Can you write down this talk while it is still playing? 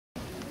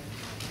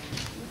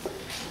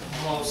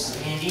Oh,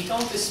 Sandy,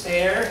 don't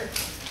despair.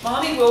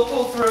 Mommy will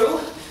pull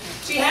through.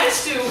 She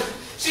has to.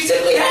 She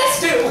simply has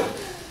to.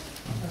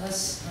 The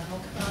sun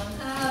will come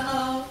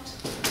out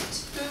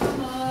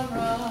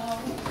tomorrow.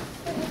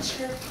 Let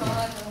your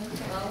bottom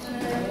color.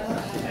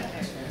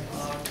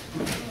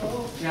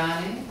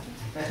 Johnny?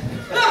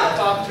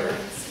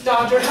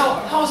 Doctor,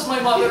 how's my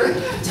mother?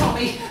 Tell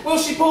me, will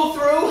she pull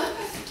through?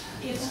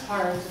 It's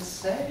hard to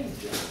say,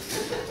 Johnny.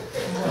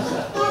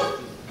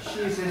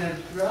 She's in a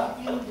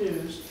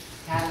drug-induced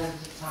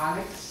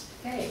catatonic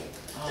state.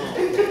 Oh.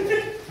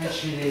 And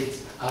she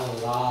needs a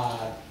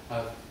lot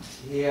of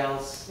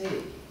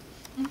TLC.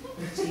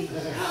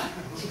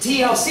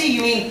 TLC,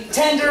 you mean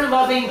tender,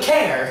 loving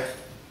care?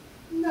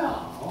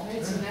 No,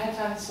 it's an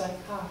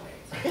antipsychotic.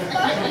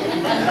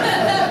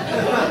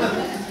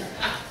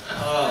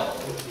 Oh,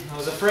 I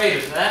was afraid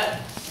of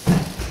that.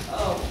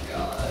 Oh,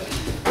 God.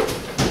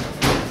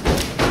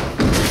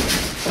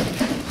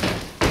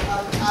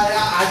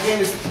 I came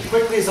as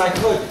quickly as I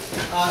could.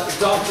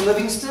 Dr.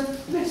 Livingston?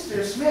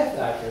 Mr. Smith,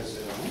 I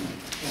presume.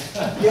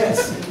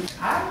 Yes.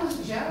 I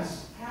was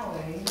just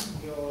telling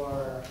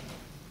your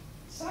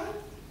son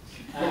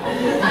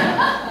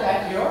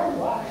that your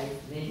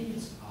wife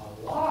needs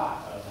a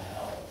lot of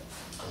help.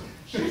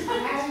 She's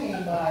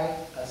hanging by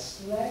a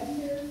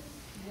slender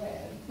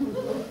thread.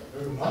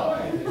 Her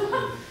mind has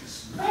been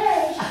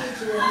smashed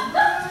into a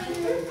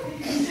million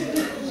pieces.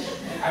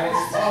 And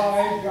it's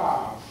my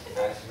job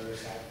as her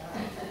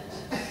psychiatrist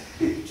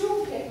to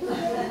get rid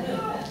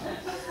of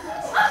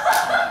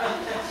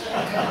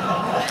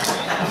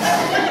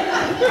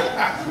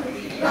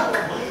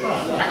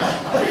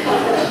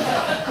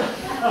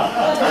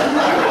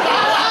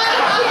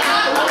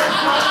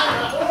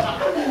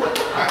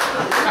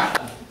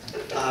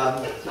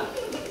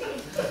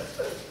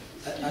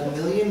A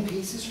million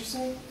pieces, you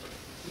say?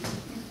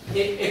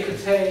 It could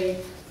take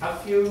a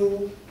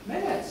few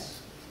minutes.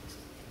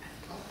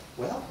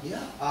 Well,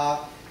 yeah.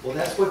 Well,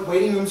 that's what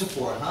waiting rooms are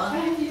for,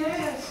 huh?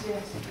 Yes,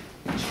 yes.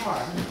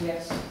 Charmed,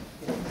 yes.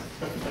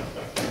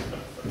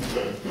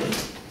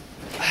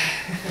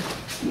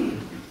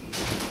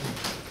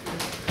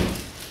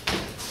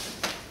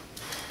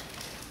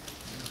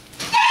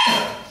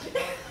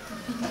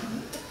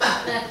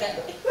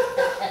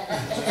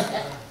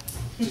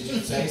 Did you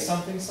say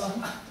something,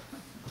 son?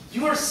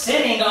 You were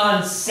sitting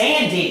on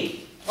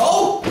Sandy.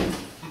 Oh!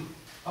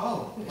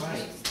 Oh,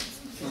 right.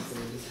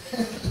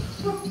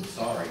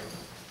 Sorry.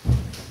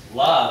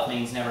 Love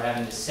means never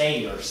having to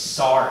say you're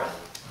sorry.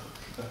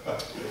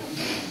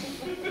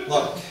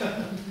 Look,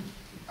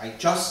 I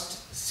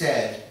just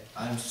said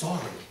I'm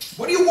sorry.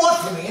 What do you want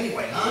from me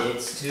anyway, huh?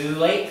 It's too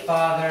late,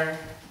 Father.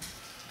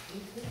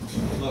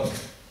 Look,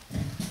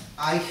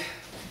 I'm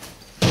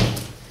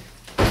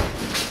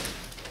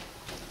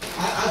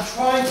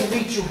trying to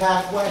meet you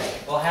halfway.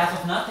 Well, half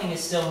of nothing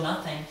is still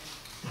nothing.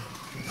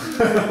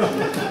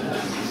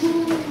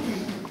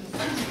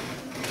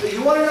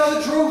 You want to know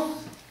the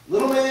truth,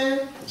 little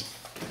man?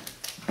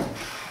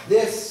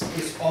 This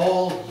is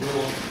all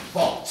your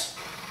fault.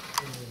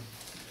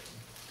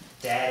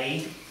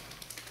 Daddy,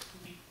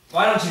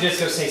 why don't you just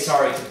go say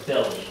sorry to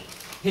Billy?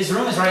 His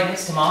room is right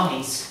next to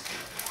Mommy's.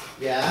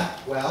 Yeah,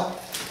 well,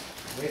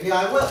 maybe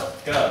I will.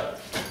 Good.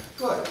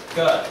 Good.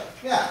 Good.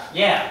 Yeah.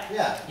 Yeah.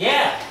 Yeah.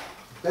 Yeah.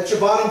 Bet your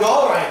bottom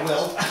dollar I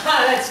will.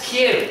 That's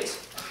cute.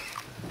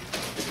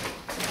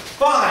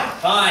 Fine.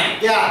 Fine.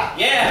 Yeah.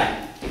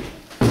 Yeah.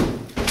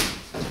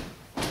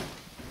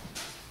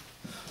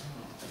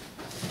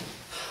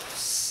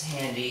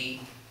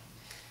 Sandy,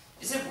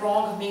 is it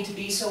wrong of me to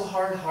be so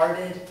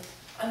hard-hearted?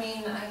 I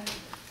mean,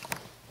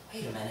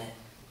 wait a minute.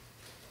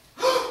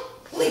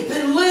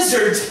 Leaping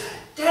lizards!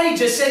 Daddy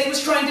just said he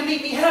was trying to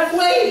meet me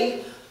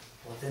halfway.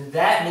 Well, then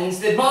that means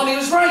that Mommy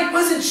was right,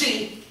 wasn't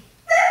she?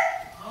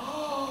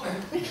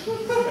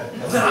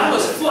 Then I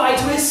must fly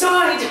to his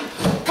side.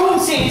 Come,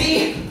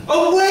 Sandy!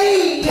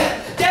 Away!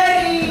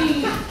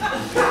 Daddy!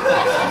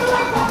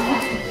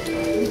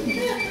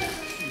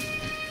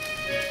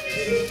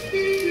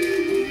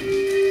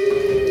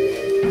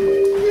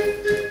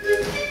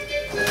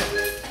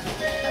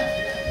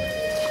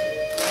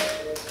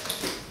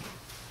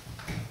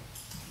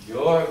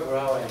 You're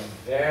growing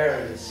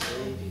very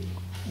sleepy.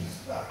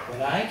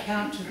 When I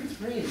count to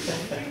 3,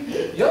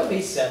 you'll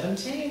be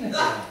 17 again.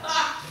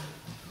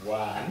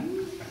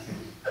 1,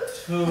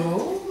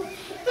 2,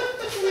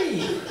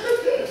 3.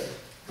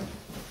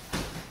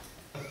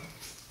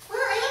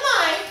 Where am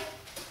I?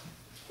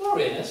 We're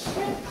in a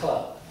strip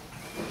club.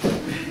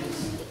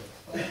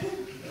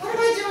 What am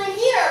I doing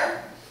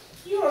here?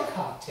 You're a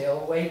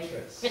cocktail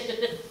waitress.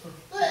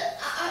 But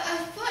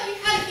I thought you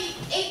had to be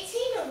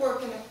 18 to work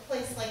in a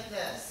place like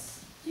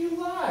this. You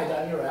lied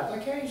on your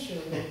application.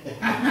 Wouldn't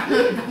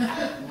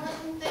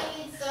they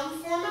need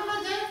some form of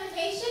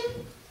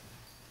identification?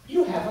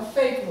 You have a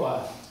fake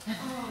one.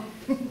 Oh.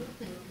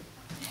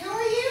 Who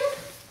are you?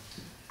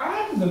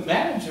 I'm the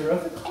manager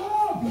of the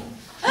club.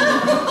 Oh,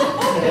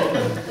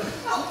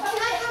 can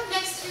I have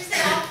next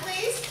Tuesday off,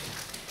 please?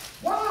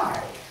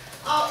 Why?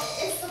 Oh,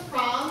 it's the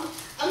prom.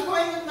 I'm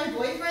going with my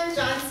boyfriend,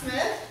 John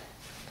Smith.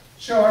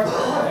 Sure,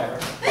 whatever.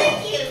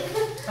 Thank you.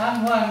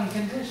 On one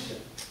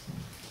condition.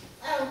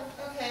 Oh,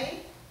 okay.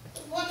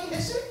 What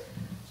condition?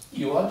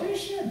 You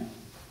audition.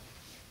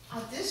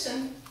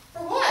 Audition? For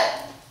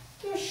what?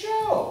 The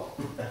show.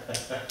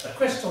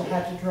 Crystal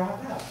had to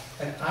drop out,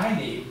 and I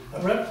need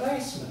a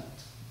replacement.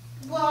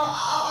 Well,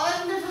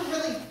 I've never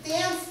really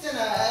danced in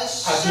a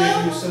show.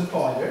 I'll give you some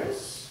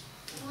pointers.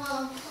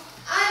 Well,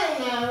 I don't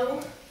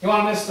know. You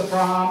want to miss the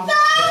prom? No!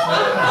 All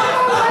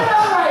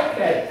right,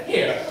 then.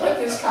 Here, put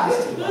this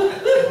costume on.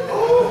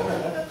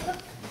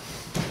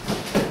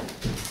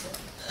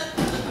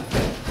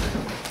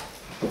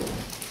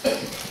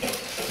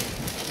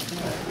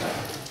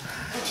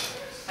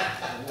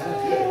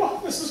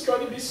 Oh, this is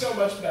going to be so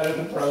much better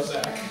than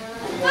Prozac.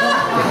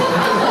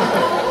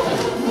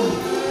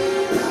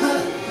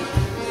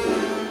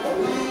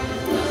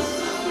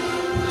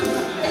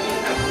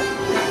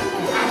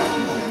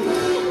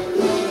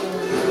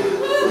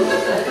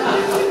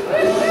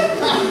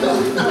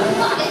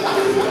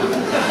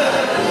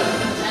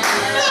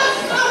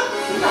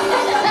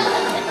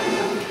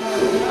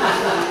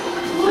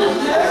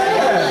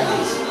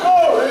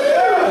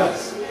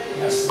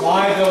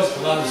 Slide those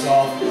gloves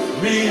off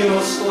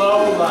real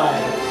slow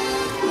like.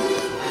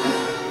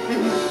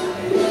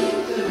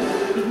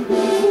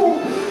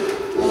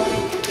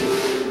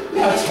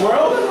 Now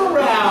twirl them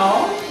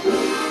around.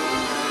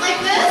 Like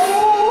this?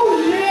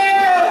 Oh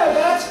yeah,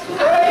 that's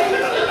great.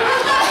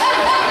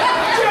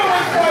 Do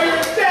it for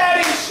your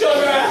daddy,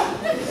 sugar.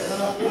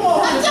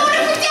 I'm doing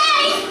it for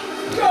Daddy!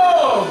 Go,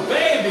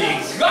 baby,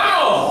 go.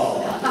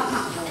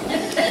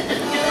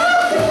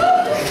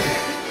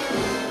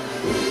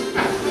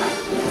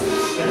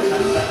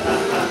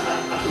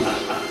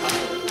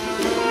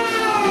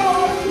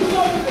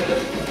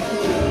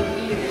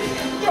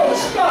 Don't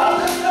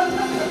stop!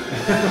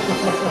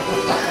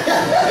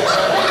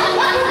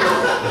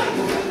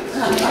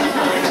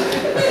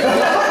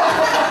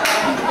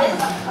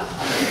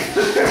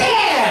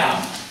 Damn!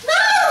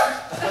 No!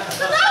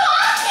 No,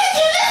 I can't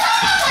do this!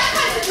 I'm not that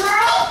kind of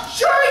girl!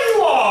 Sure you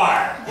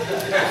are!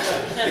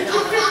 I'm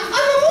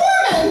a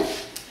Mormon!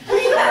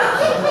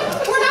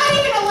 We're not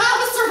even allowed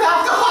to serve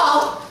alcohol!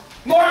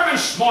 Mormon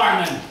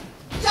schmormon!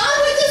 John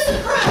would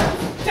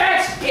disapprove!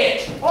 That's it!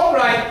 All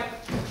right.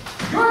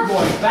 You're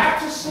going back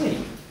to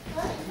sleep.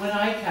 What? When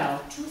I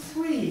count to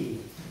 3.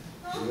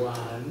 Huh?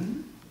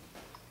 1,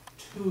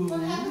 2,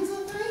 What happens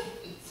at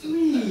 3?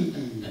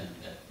 3.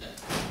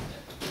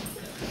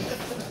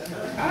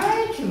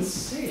 I can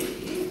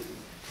see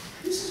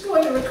this is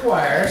going to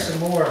require some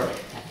more,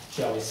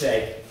 shall we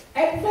say,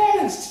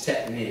 advanced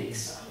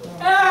techniques.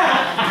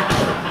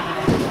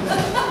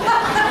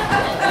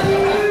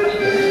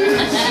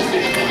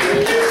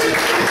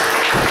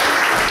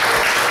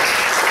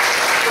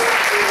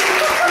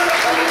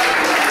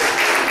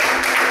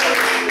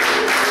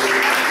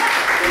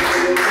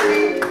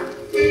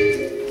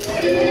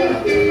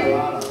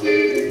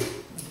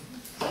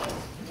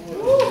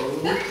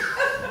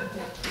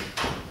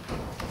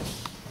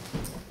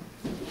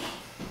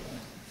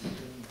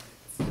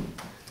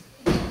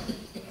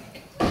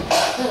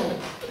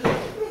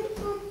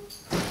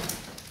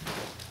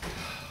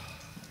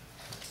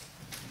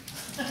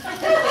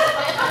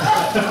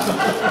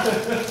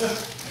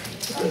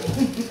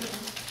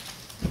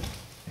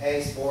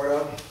 Hey,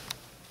 Sporto.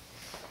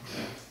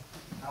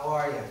 How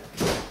are you?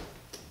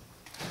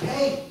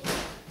 Hey,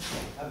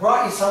 I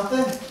brought you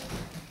something.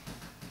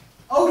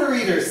 Odor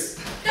eaters.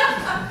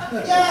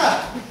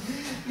 Yeah,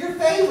 your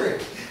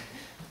favorite.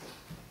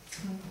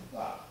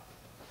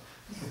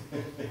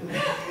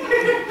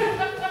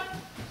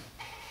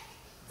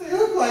 They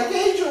look like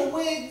angel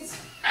wings.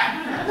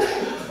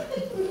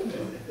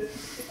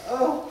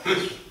 Oh,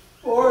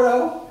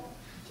 Sporto.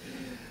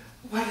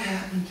 What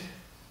happened?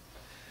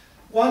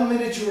 1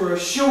 minute you were a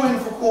shoo-in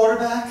for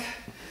quarterback,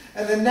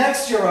 and the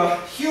next you're a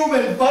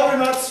human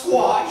butternut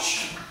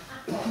squash.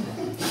 And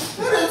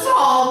it's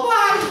all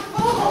my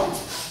fault.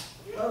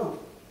 Oh.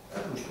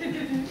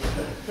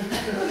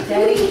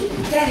 Daddy,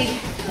 Daddy,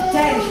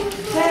 Daddy,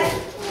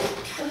 Daddy.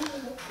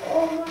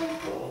 Oh my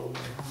God.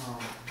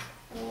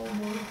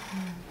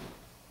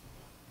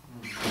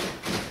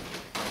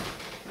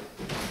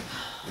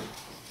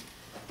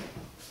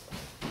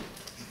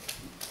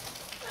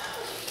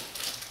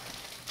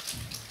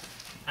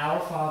 Our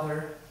Father,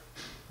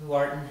 who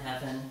art in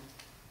heaven,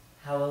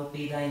 hallowed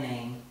be thy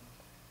name.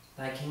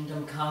 Thy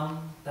kingdom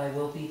come, thy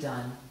will be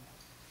done.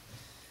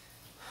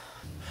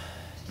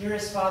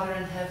 Dearest Father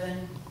in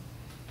heaven,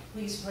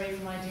 please pray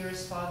for my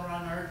dearest Father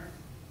on earth.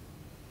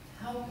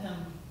 Help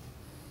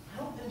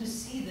him to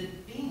see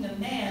that being a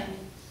man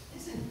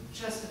isn't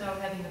just about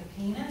having a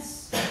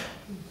penis.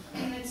 I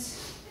mean,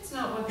 it's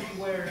not whether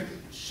you wear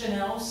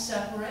Chanel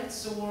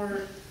separates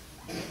or,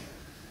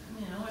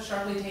 you know, a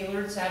sharply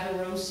tailored Savile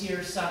Row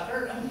seer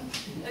sucker. I mean,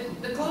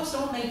 the clothes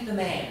don't make the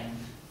man,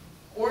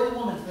 or the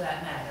woman for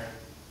that matter.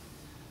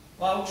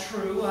 While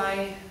true,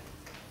 I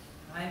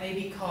may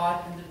be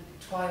caught in the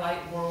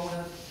twilight world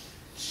of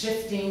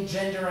shifting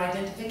gender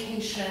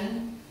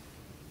identification,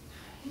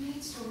 he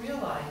needs to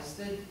realize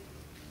that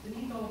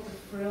beneath all of the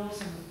frills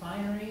and the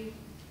finery,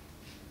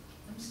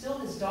 I'm still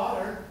his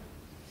daughter.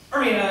 I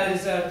mean,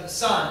 his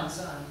son.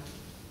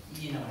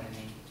 You know what I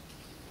mean.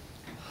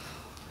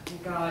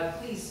 And God,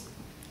 please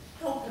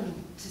help him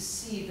to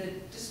see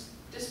that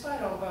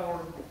despite all of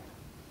our,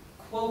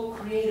 quote,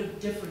 creative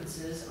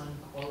differences,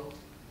 unquote,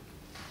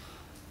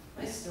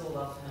 I still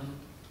love him.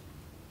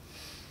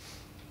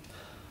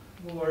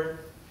 Lord,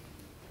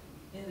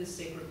 in this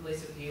sacred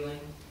place of healing,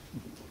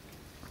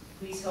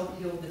 please help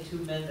heal the two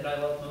men that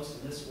I love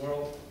most in this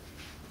world,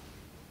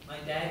 my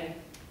daddy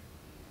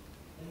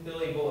and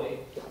Billy Boy.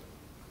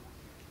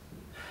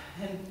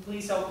 And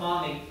please help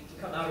Mommy to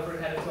come out of her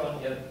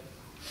catatonia.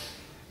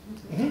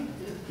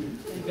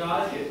 And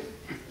God,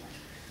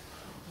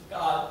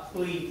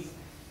 please,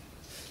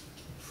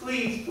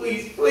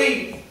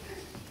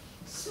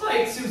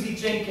 smite Susie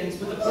Jenkins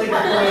with a plate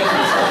of bread.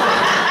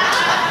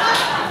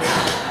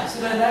 So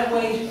that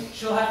way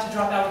she'll have to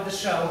drop out of the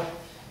show,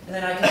 and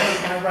then I can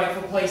take my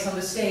rightful place on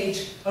the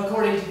stage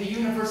according to the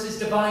universe's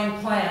divine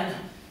plan.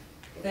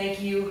 Thank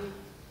you,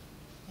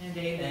 and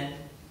amen.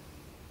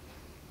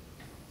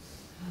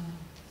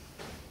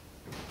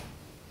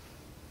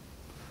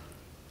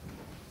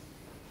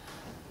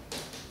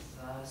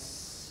 The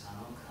sun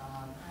will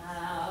come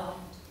out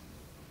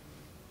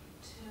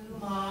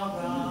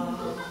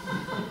tomorrow.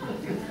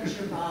 At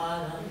your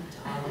bottom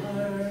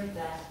dollar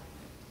that.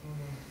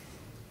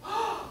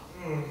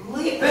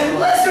 Leaping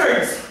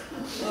lizards!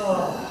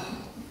 Oh,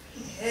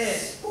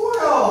 Yes.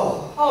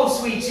 Squirrel! Oh,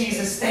 sweet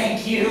Jesus,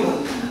 thank you.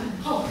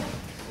 Oh,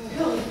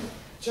 Billy.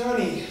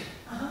 Johnny.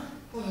 Uh-huh.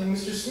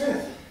 Mr.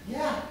 Smith.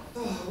 Yeah.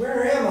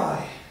 Where am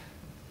I?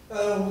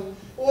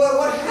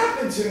 What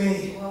happened to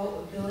me?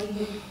 Well,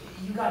 Billy,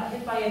 you got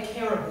hit by a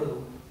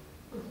caribou.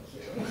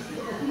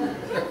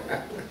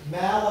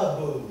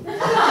 Malibu.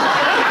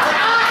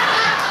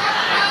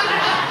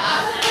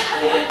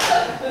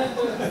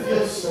 I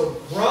feel so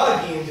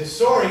groggy and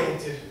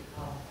disoriented.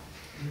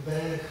 You've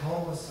been in a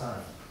coma,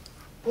 son.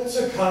 What's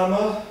a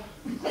comma?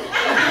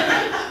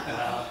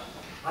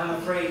 I'm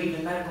afraid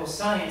even medical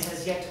science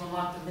has yet to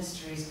unlock the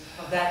mysteries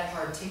of that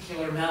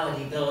particular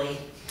malady, Billy.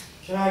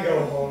 Can I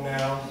go home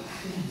now?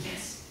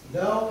 Yes.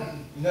 No.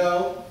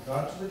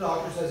 The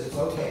doctor says it's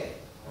okay.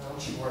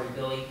 Don't you worry,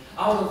 Billy.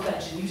 I'll go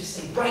fetch him. You just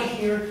stay right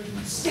here.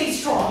 Stay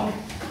strong.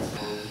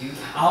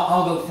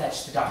 I'll go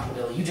fetch the doctor,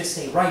 Billy. You just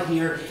stay right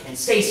here and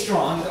stay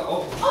strong.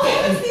 Oh,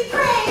 heavens be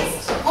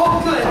praised!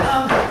 Oh, good.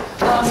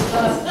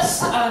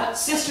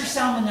 Sister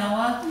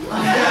Salmonella.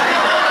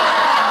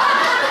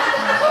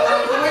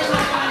 Where's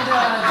my friend,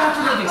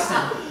 Dr.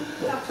 Livingston?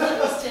 Dr.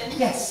 Livingston?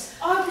 Yes.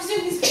 Oh, I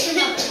presume he's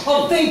picking up.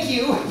 Oh, thank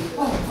you.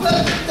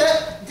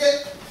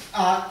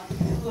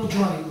 Little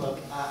Johnny, look,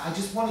 I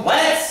just wanted to...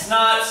 Let's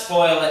not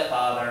spoil it,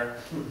 Father.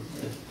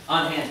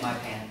 Unhand my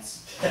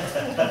pants.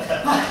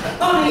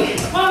 Mommy!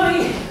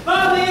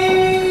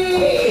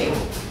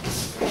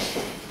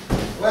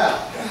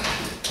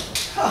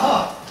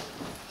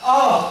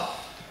 Well,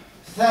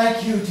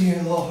 thank you,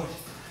 dear Lord,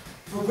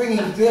 for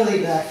bringing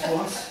Billy back to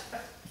us.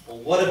 Well,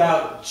 what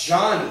about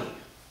Johnny?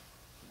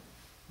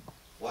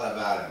 What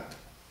about him?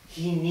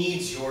 He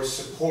needs your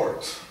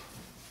support.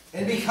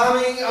 In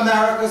becoming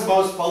America's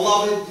most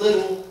beloved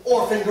little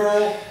orphan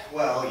girl?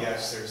 Well,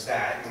 yes, there's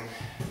that. And,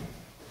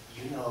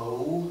 you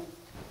know,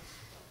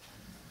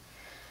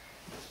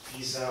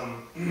 he's,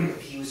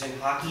 if he was in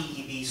hockey,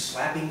 he'd be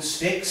slapping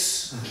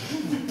sticks.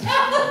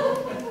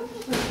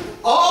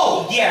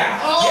 Oh! Yeah.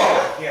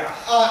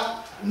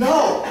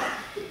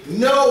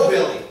 No,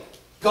 Billy.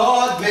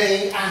 God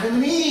made Adam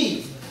and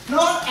Eve,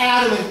 not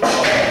Adam and...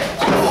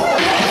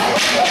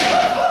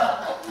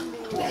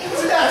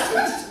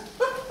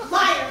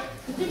 Liar!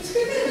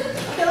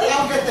 Billy?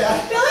 I'll get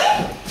that. Billy?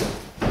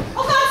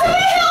 Oh God,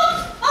 somebody help!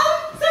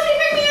 Somebody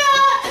bring me an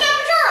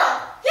epidural!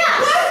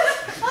 Yeah!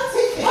 What?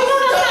 Oh no,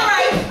 that's not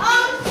right.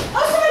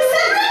 Somebody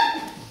separate?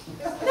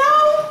 No?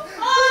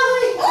 Ooh,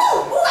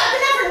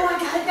 epinephrine! Oh, I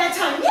got it that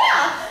time,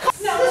 yeah!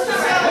 No, that's not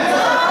right.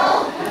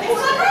 It's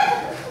separate?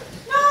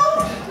 No,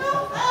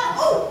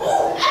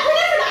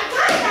 epinephrine! I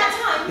got it that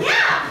time,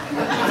 yeah!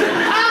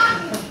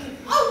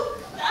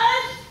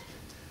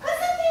 What's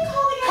that thing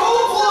called again?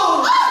 Cold blue!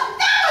 Oh,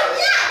 that one,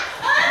 yeah!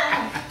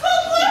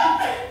 Cold blue!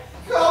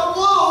 Cold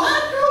blue!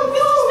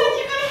 Mr. Smith,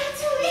 you're gonna have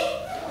to leave.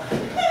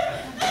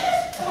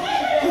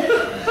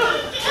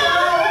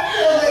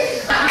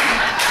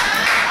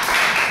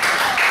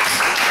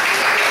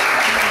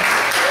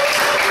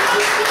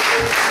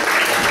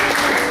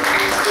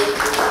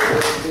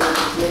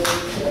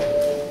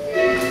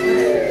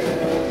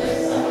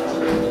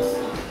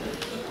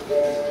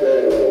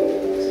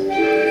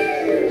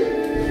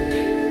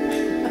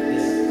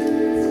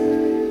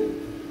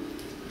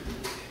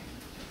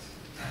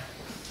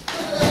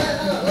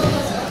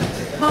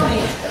 Mommy,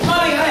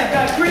 I have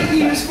got great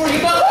news for you,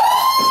 but...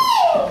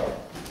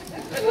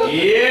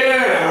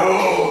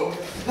 You!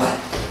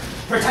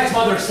 Protect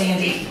Mother,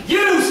 Sandy.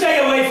 You stay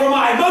away from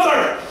my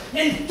mother!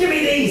 And give me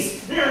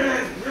these!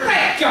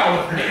 Let go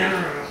of me!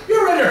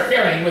 You're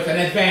interfering with an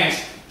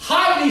advanced,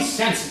 highly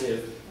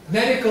sensitive,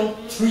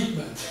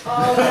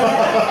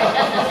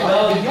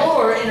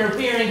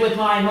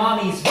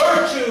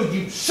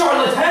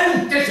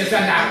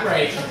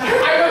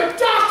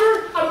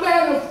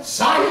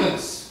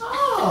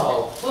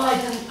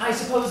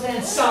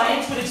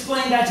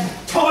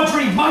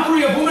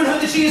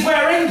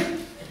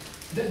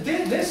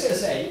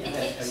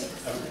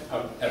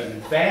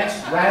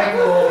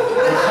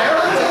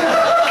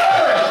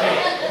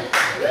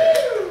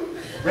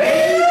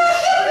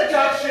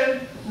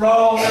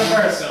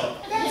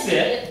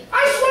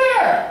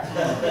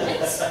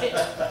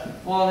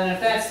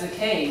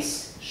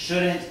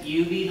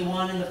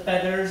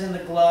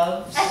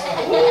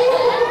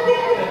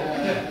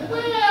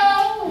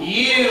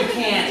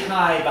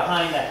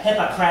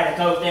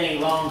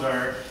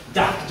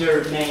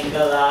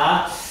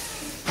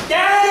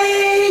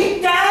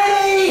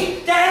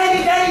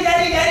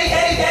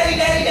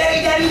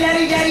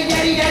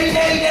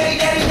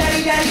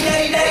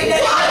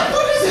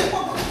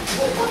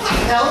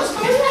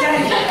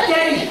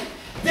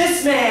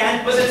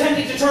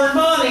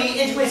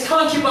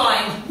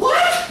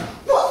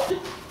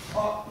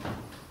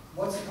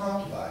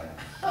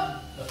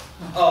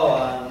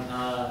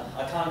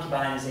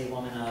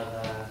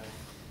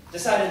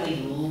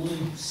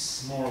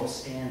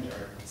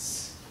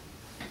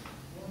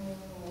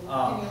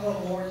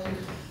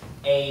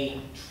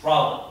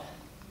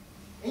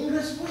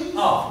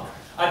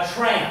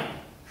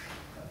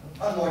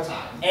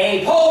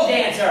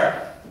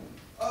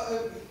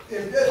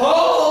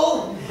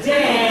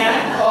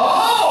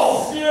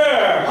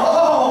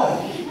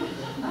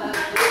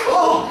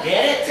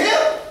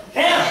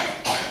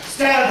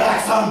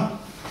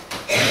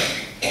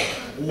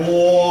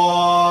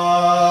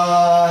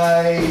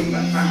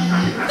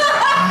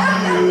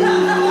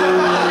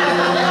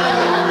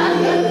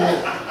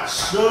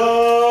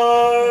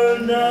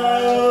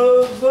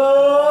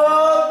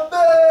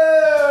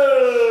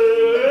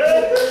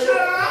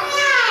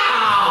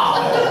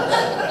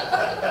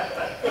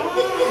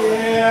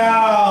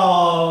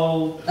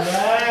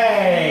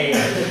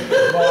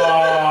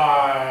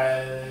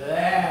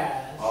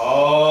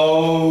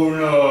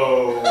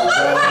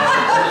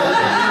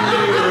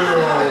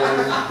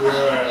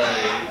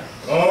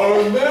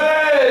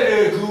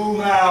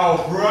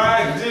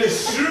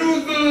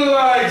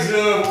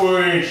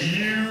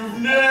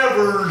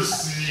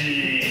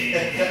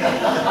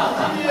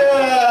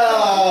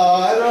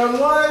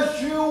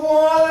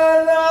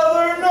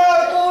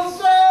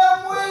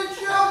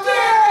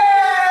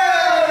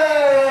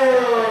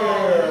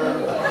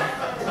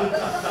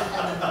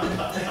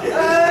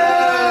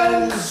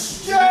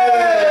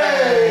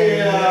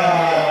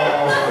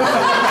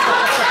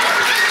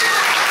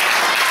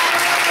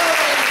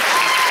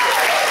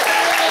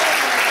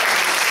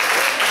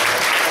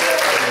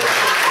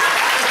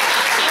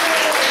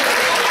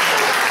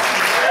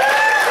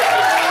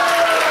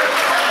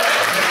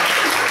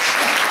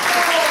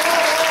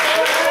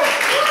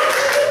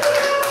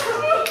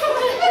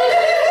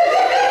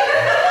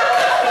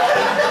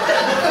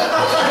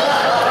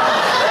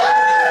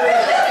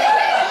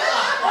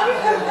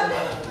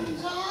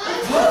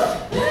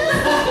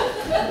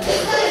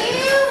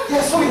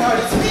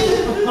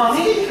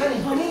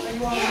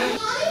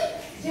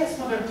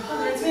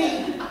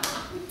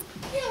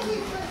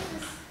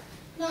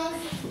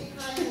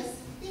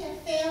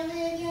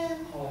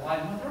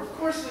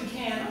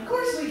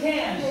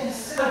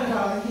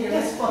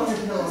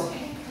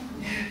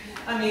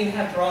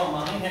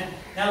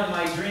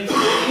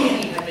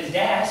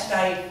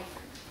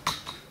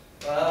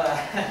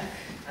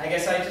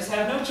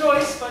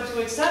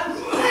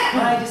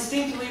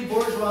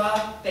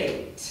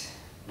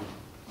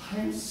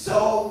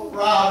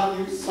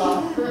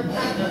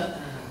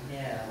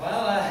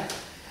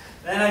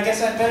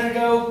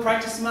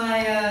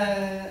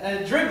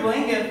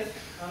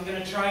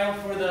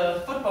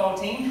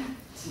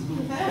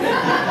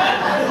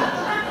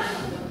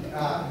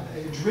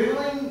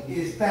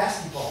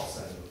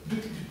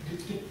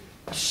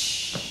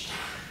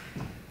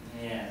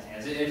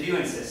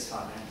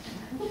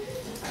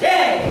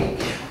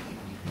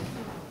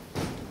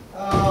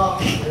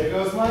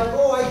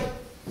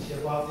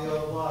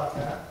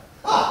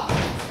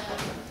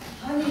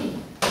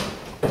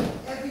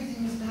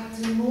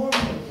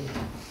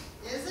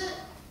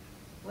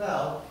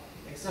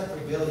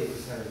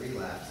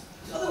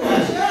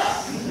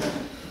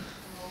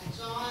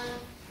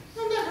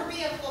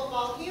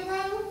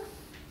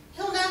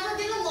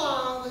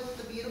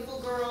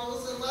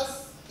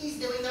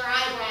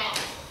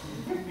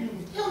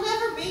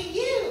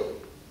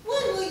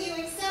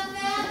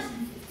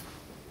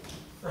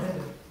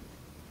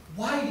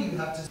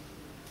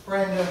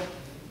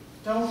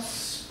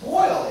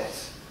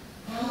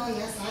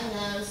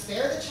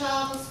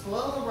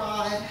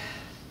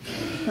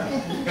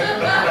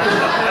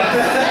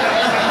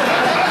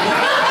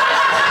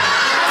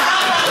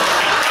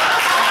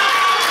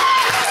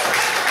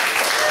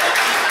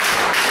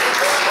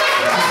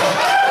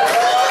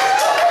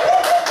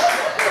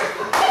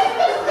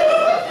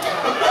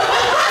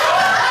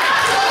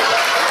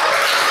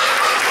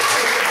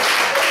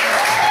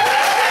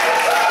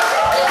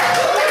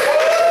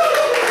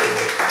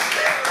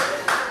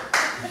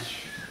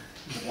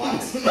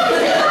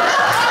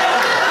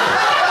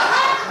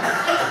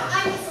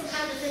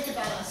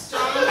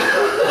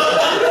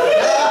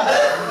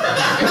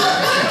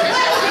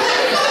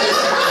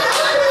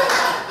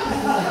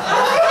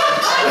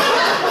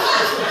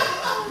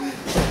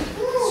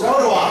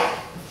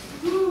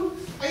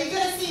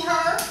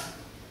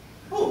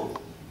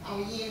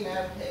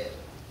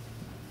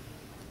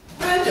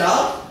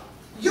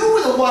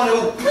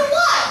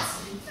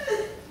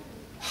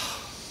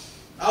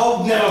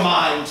 Oh, never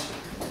mind.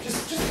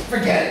 Just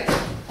forget it.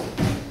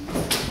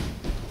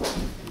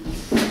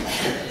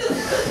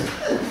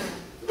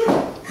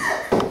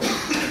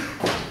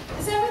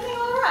 Is everything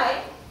all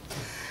right?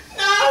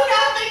 No,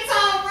 nothing's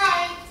all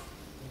right.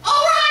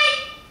 All right.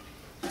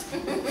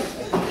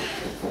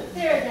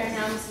 There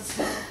now, Mrs.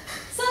 Smith.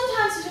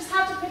 Sometimes you just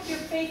have to put your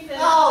faith in.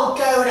 Oh,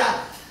 go to.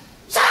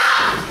 Shut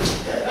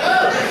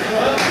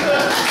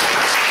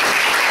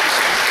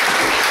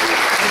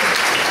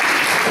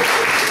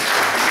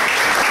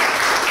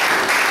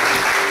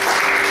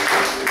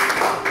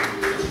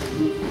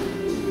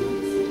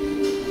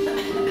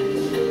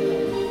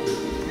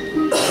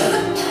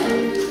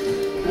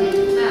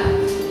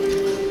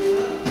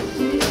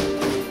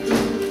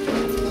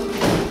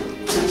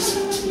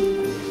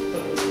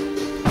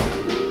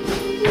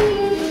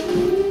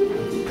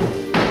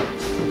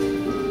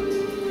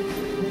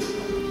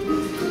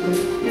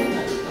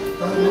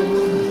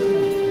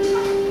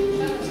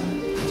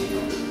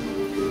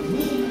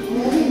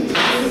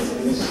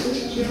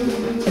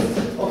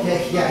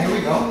Okay, yeah, here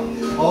we go.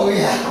 Oh,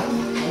 yeah.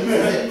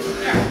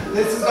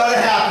 This is gonna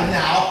happen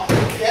now.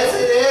 Yes,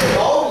 it is.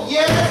 Oh,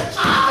 yes.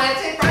 Ah,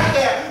 that's it right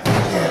there.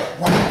 Yeah,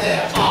 right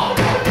there.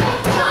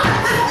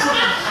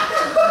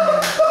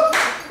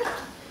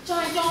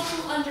 Johnny, don't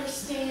you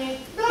understand?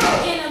 Your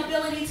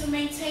inability to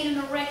maintain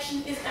an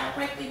erection is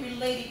directly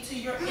related to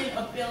your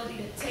inability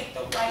to take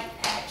the right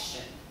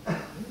action.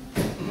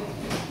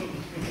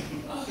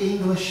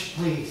 English,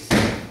 please.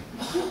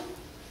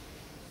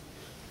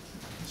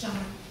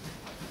 John,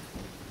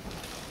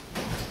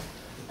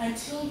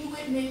 until you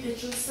admit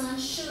that your son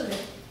should,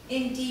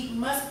 indeed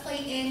must play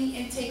Annie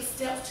and take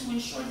steps to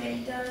ensure that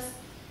he does,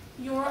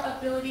 your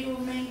ability to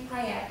remain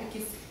priapic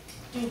is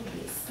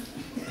dubious.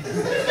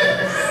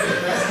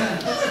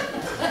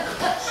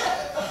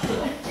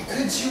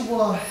 Could you,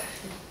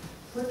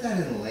 put that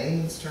in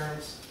layman's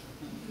terms?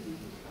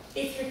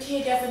 If your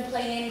kid doesn't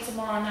play Annie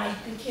tomorrow night, you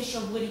can kiss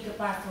your Woody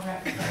goodbye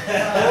forever.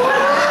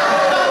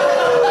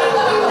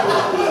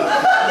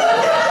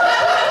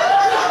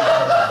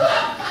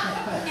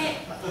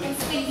 and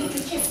Steve, you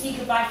can kiss me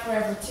goodbye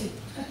forever too.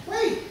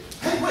 Wait,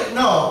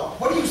 no.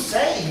 What are you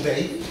saying,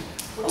 baby?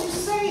 What are you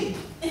saying?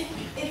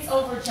 It's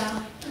over,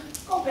 John.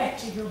 Go back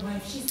to your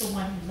wife. She's the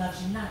one who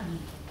loves you, not me.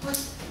 What?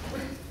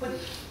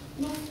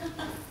 No,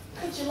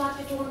 could you lock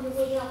the door on your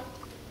way out?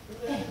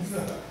 Thanks.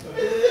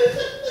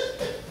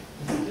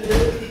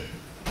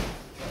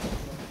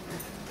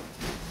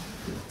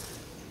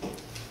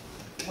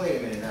 Wait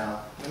a minute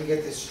now. Let me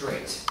get this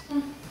straight.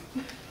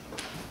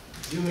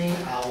 You mean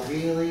I'll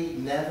really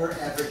never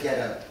ever get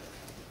a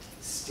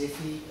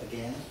stiffy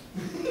again?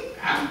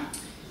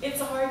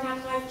 It's a hard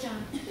knock life,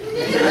 John.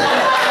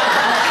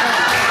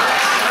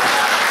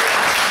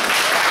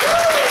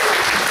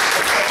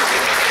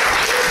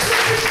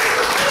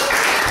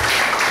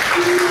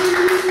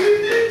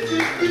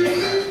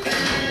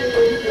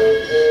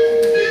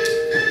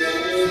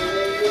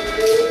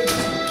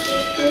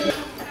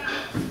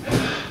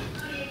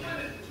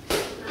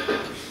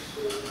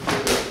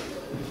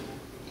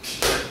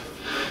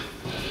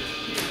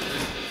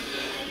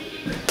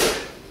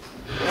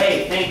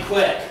 Hey, think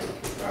quick.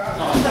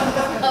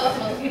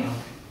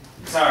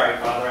 Sorry,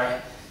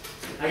 Father.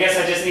 I guess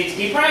I just need to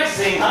keep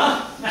practicing,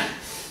 huh?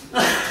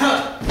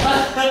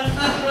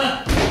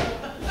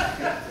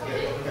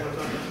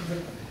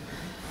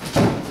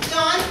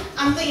 John,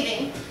 I'm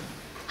leaving.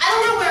 I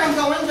don't know where I'm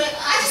going, but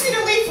I just need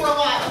to leave for a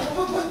while.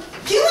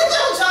 You and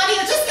little Johnny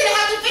are just gonna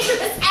have to figure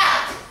this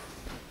out.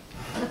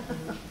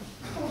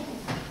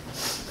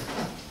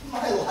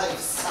 My life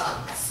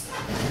sucks.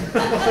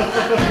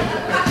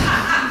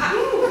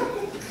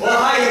 Well,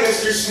 hi,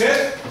 Mr.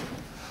 Smith.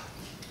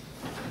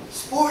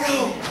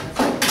 Sporto!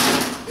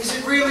 Is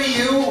it really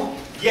you?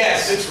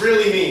 Yes, it's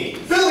really me,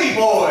 Billy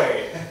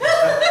Boy.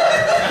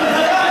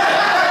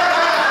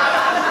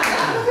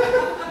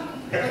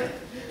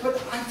 But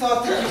I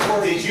thought that you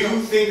were... Did you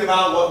think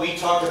about what we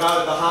talked about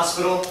at the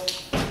hospital?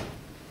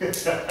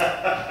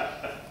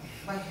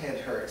 My head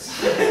hurts.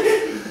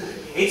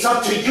 It's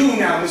up to you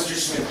now, Mr.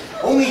 Smith.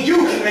 Only you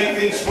can make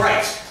things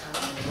right.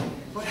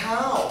 But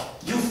how?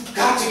 You've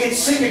got to get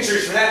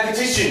signatures for that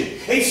petition.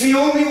 It's the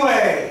only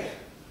way.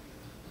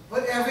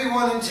 But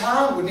everyone in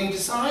town would need to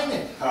sign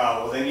it.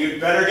 Oh, well then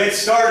you'd better get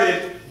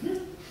started.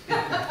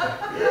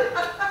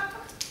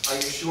 Are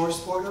you sure,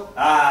 Sporto?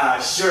 Ah,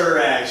 sure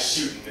as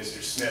shooting,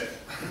 Mr. Smith.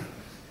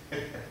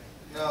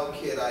 No,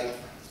 kid, I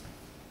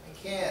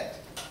can't.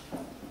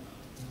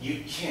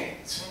 You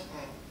can't.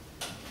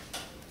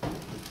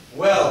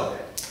 Well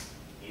then,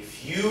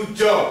 if you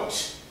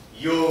don't,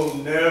 you'll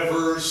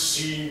never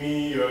see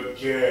me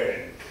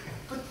again.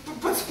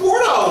 But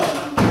Sporto!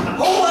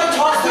 Who am I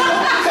talking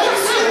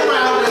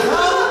around with,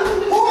 huh?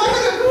 Who am I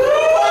gonna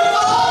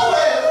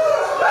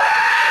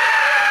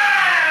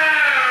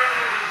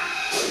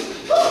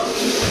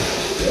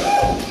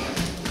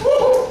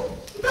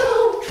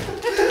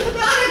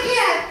Not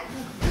again!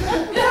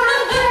 Not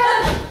again!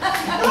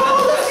 No,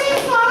 the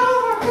scene's not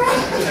over!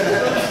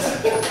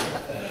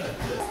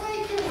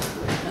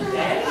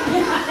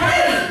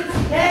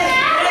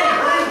 Daddy,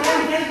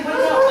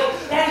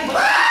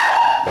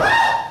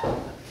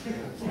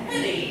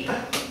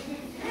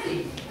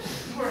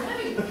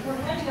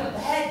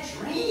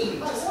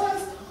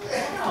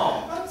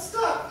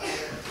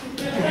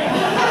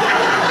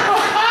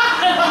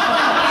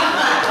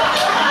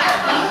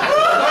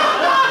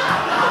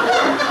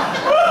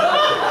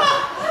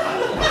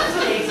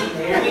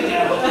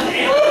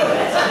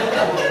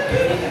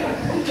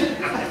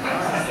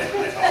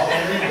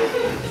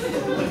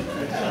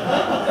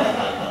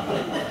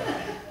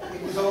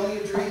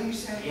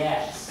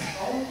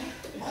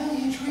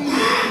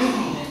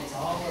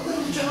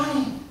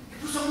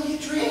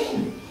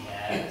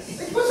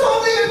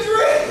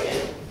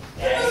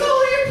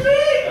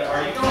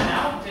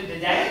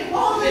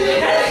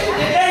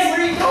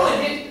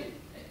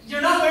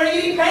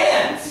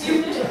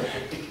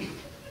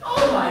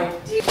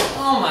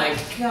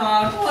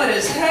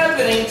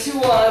 happening to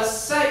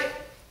us?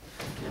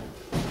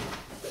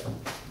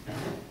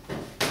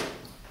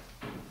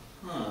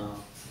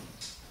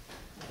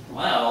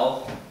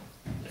 Well,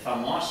 if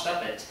I'm washed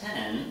up at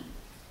 10,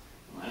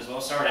 might as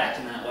well start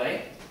acting that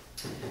way.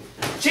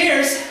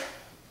 Cheers!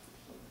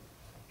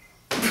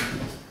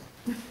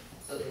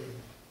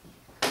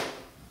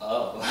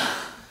 Oh,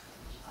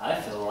 I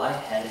feel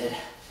lightheaded.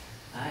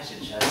 I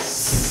should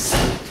just...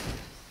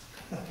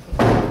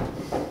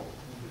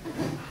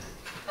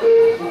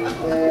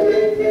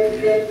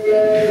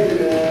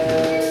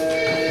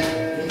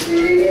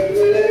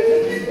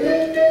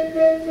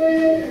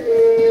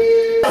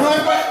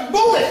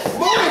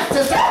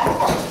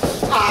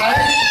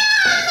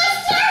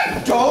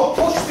 Don't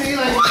push me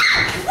like...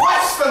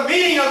 What's the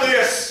meaning of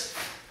this?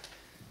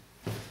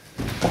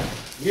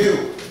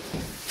 You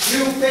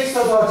fixed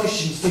those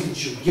auditions,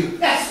 didn't you? You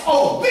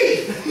S.O.B.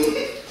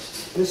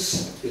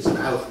 This is an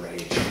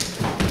outrage.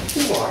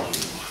 Who are you?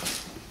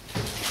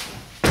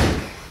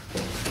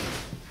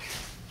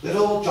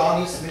 Little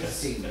Johnny Smith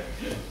Sr.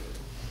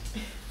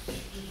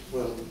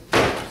 Well,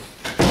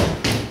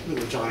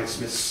 little Johnny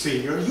Smith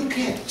Sr., you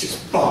can't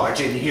just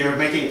barge in here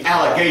making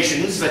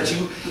allegations that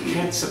you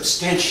can't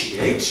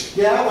substantiate.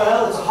 Yeah,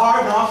 well, it's a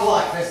hard knock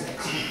life, isn't it?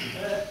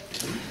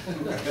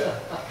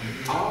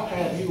 I'll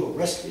have you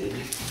arrested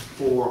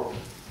for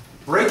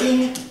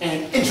breaking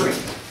and entering.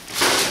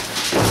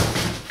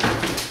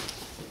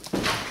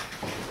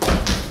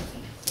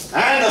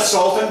 And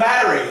assault and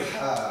battery.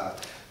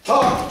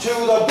 Talk to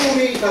the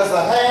booty because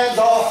the hand's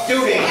off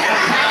duty.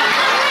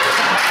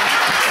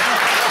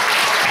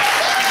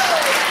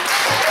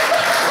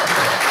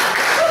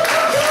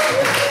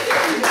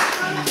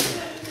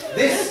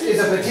 This is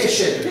a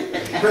petition,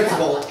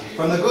 Principal,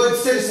 from the good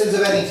citizens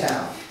of any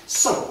town.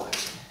 So what?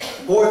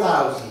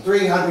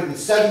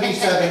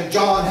 4,377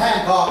 John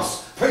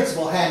Hancocks,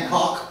 Principal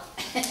Hancock.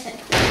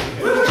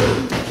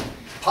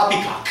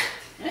 Poppycock.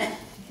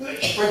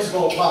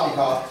 Principal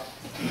Poppycock.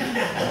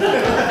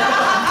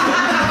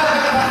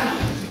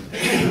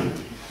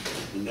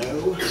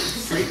 No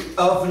freak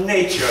of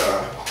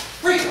nature.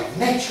 Freak of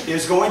nature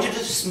is going to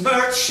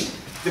besmirch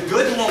the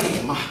good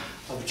name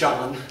of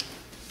John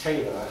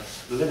Taylor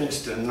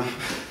Livingston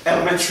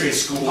Elementary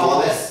School.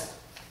 Thomas.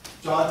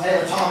 John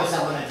Taylor Thomas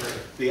Elementary.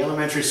 The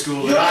elementary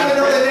school. You don't even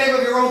know the name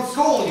of your own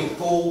school, you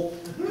fool.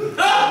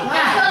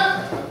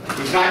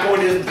 He's not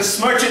going to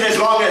besmirch it as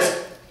long as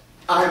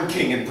I'm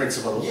king and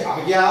principal.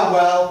 Yeah,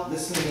 well,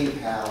 listen to me,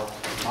 pal.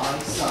 My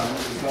son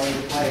is going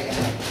to play,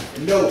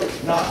 and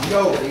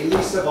nobody,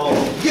 least of all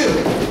you,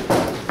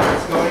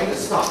 is going to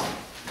stop.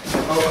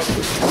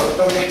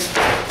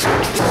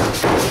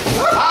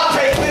 I'll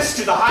take this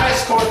to the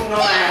highest court in the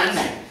land.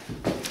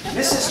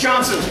 Mrs.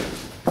 Johnson,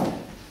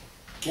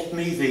 get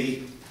me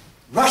the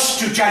Rush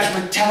to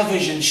Judgment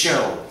television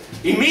show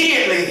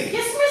immediately.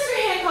 Yes, Mr.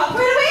 Hancock.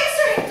 Right away,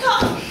 Mr.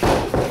 Hancock.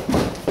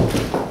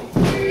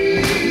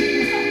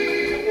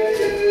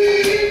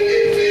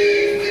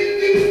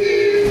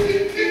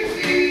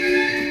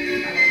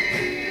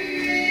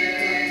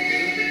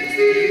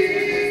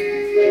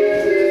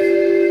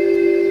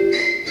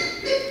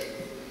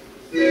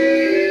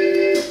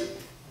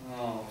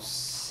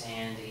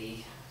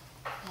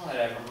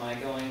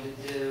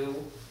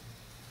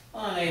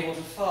 Unable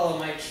to follow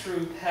my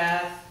true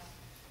path,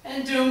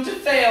 and doomed to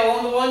fail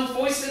on the one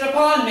foisted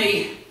upon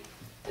me.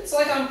 It's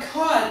like I'm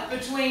caught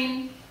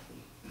between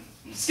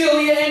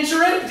Scylla and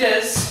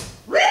Charybdis.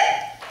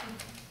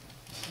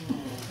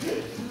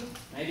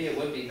 Maybe it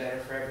would be better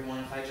for everyone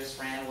if I just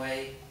ran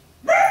away.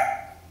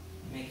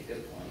 Make a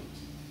good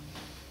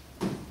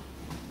point.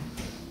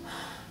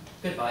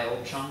 Goodbye,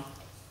 old chum.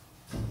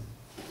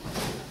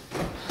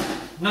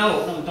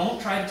 No, don't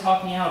try to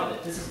talk me out of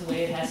it. This is the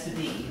way it has to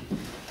be.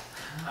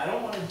 I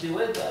don't want to do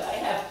it, but I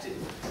have to.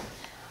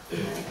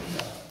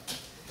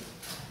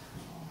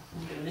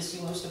 I'm going to miss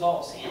you most of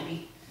all,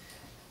 Sandy.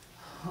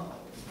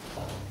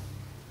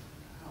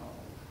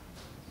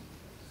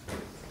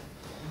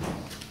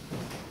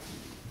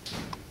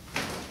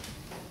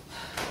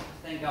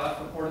 Thank God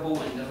for portable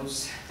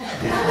windows.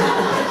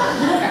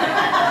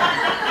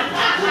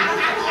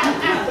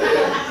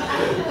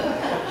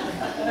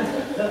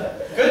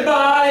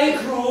 Goodbye,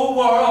 cruel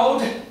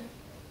world.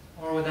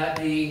 Or would that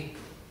be...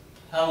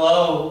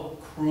 Hello,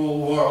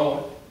 cruel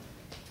world.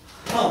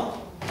 Oh.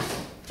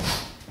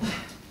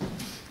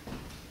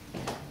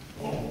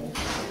 Little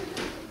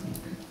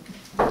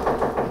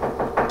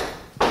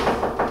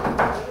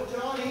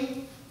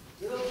Johnny,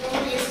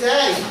 it's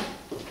Daddy.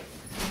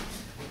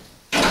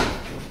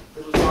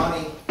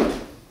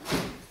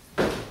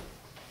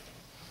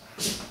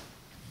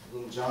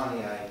 Little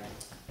Johnny, I've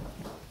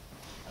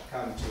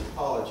come to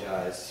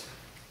apologize.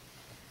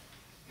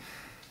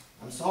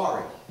 I'm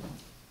sorry.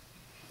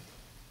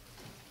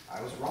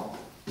 I was wrong.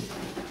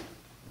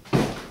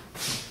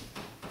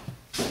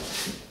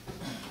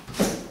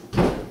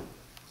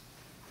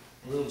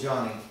 Little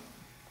Johnny,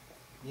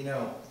 you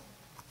know,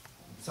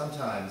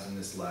 sometimes in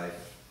this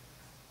life,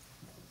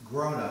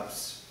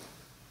 grown-ups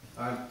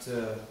aren't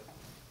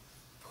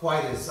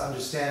quite as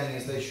understanding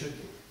as they should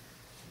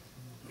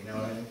be. You know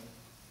what I mean?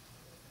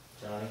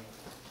 Johnny?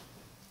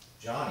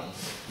 Johnny?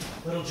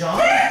 Little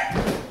Johnny?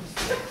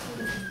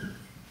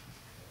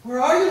 Where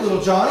are you,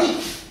 little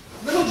Johnny?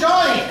 Little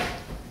Johnny!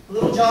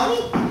 Little Johnny?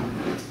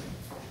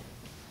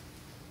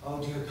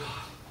 Oh, dear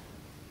God.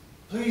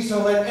 Please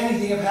don't let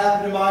anything have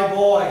happened to my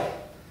boy.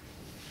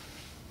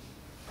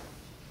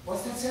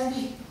 What's that,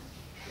 Sandy?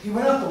 He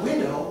went out the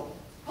window.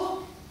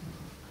 Oh.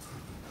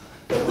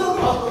 We'll go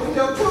out the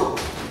window, too.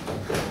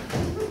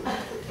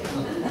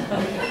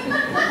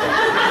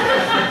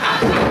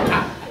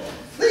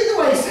 Lead the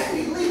way,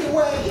 Sandy, lead the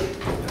way.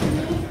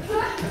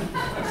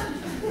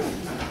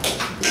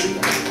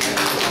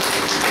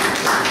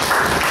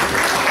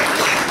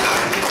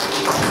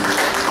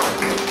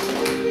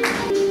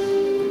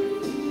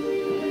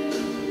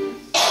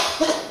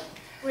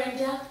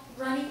 Brenda,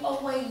 running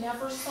away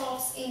never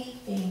solves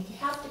anything. You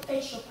have to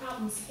face your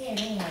problems head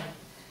on.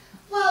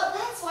 Well,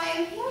 that's why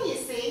I'm here, you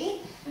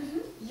see.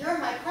 You're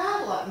my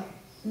problem.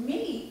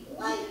 Me?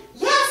 What?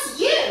 Yes,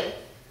 you!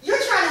 You're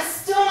trying to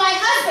steal my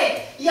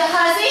husband, you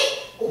hussy!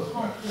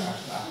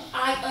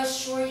 I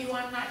assure you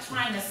I'm not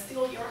trying to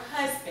steal your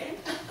husband.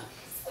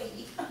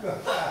 Sweetie.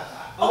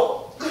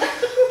 Oh!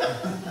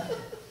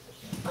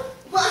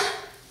 What?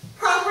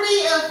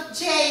 Property of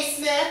J.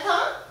 Smith,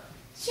 huh?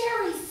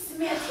 Jerry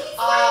Smith, he's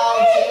Oh,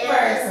 my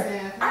Jerry neighbor.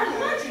 Smith. Our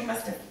laundry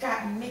must have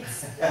gotten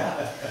mixed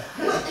up.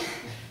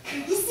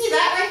 You see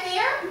that right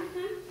there?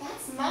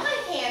 That's my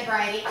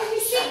handwriting. You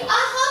see,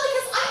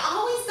 because I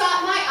always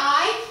got my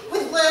eye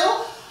with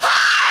little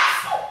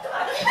hearts!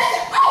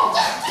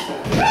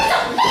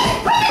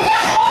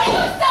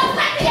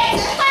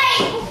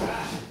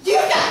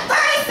 You've got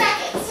 30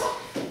 seconds!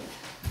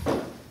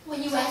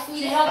 When you asked me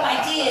to help,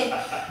 I did.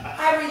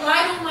 I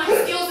relied on my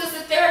skills as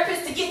a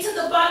therapist to get to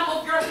the bottom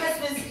of your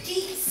husband's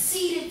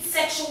deep-seated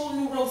sexual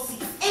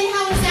neuroses. And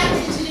how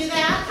exactly did you do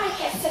that? I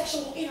had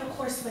sexual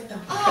intercourse with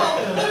them. Oh,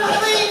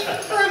 really?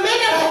 For a minute, I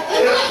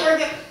thought you were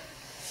gonna...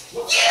 You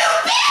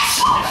bitch!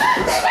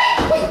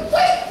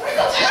 Wait,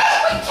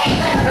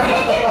 Caitlin!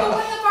 Get in the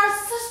way of our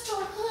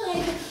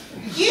sisterhood.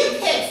 You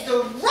picked the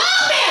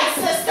wrong man,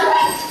 sister!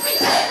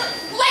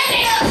 Let me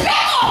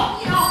pickle!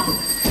 You know.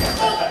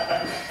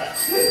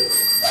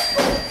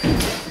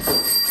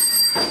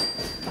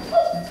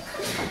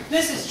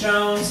 Mrs.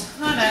 Jones,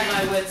 I'm at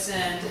my wit's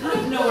end. I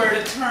have nowhere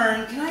to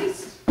turn. Can I...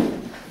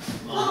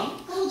 Mommy?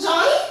 Oh,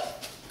 Johnny?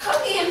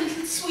 Come in,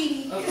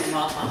 sweetie.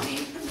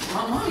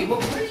 Mommy,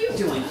 what are you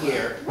doing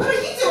here? What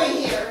are you doing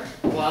here?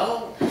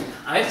 Well,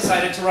 I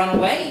decided to run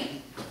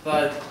away.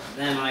 But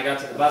then when I got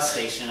to the bus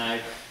station,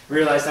 I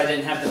realized I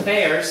didn't have the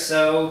fare,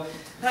 so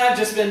I've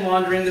just been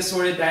wandering the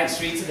sordid back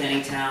streets of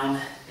any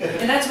town.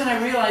 And that's when I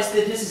realized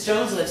that Mrs.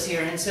 Jones lives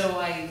here, and so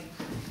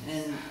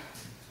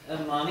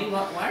Mommy,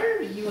 why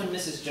are you and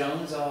Mrs.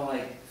 Jones all,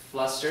 like,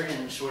 flustered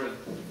and short of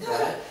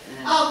that?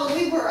 And... Oh, well,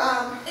 we were,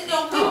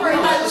 No, we were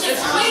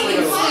just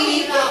waiting,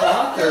 sweetie.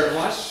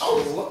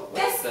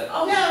 What's that?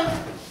 Oh, no.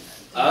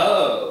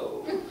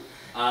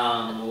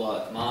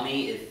 Look,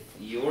 Mommy, if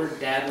you're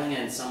dabbling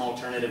in some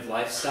alternative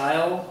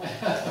lifestyle,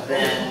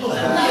 then, Mommy,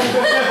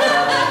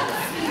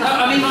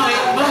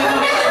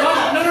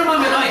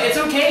 Mommy, it's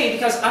okay,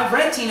 because I've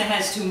read Tina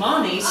Has Two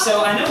Mommies,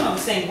 so I know how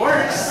this thing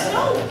works.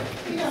 No,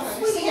 you don't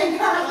understand,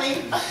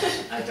 darling.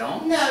 I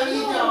don't? No,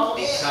 you don't.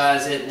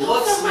 Because it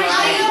looks my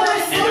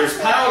like, and there's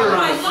powder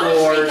on the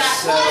floor,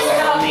 so,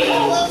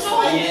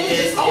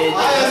 I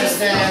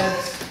understand.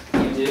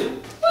 You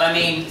do? I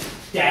mean,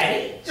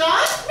 Daddy? John?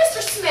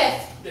 Mr.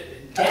 Smith.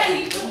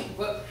 Daddy,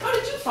 how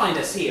did you find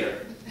us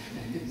here?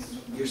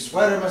 Your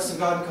sweater must have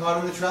gotten caught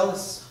in the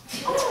trellis.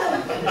 It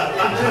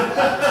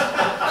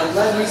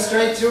led me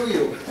straight to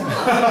you.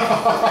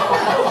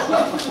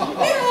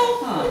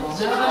 Huh, well,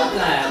 how about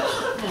that?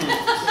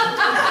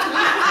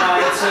 Why,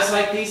 it's just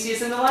like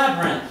Theseus in the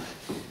labyrinth.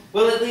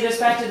 Will it lead us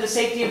back to the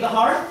safety of the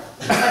heart?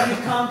 Have you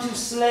come to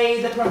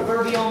slay the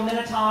proverbial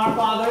minotaur,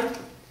 Father?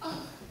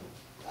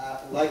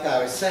 Like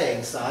I was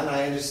saying, son,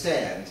 I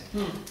understand.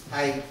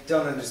 I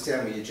don't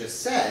understand what you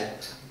just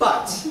said,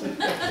 but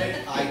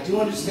I do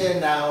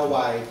understand now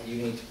why you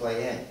need to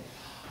play in.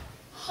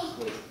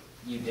 Wait,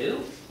 you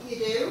do? You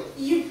do?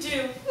 You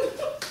do.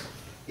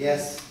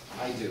 Yes,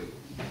 I do.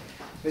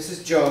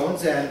 Mrs.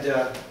 Jones and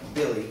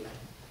Billy,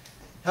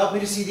 help me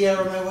to see the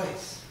error of my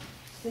ways.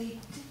 They did.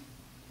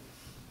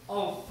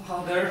 Oh,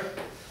 Father,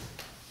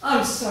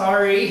 I'm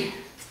sorry.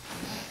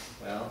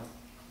 Well,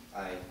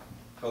 I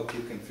hope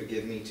you can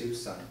forgive me too,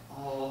 son.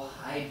 Oh,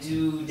 I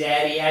do,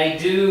 Daddy, I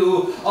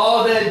do.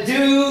 Oh, the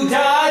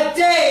do-da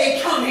day.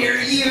 Come here,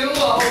 you.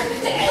 Oh,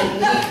 Daddy.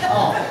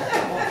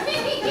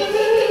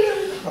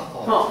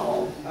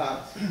 Oh.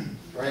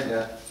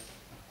 Brenda,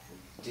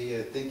 do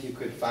you think you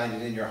could find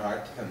it in your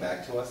heart to come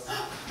back to us?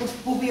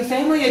 We'll be a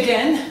family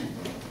again.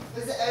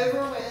 Is it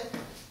over with?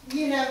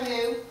 You know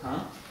who?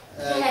 Huh?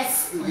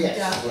 Yes, Brenda.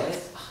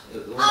 Yes.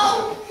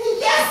 Oh,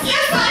 yes,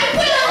 I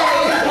will!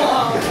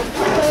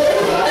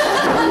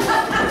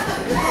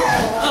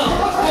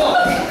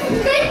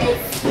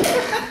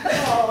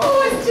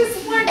 Oh, it's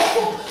just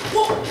wonderful.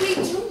 Well, we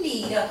do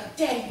need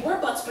Daddy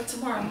Warbucks for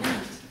tomorrow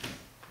night.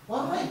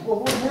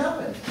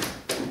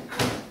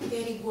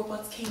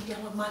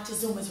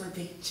 Montezuma's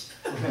revenge.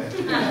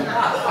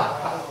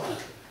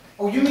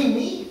 Oh, you mean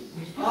me?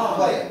 I'll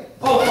play it.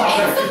 Oh,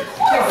 yes, of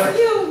course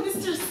you,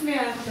 Mr.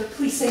 Smith.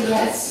 Please say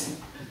yes.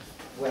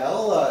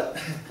 Well,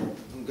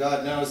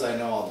 God knows I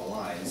know all the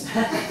lines.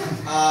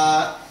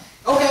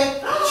 Okay,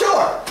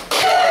 sure.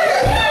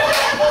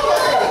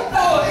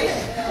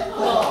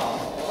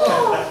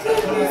 Oh,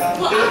 goodness.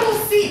 Well, I will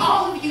see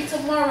all of you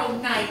tomorrow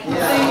night.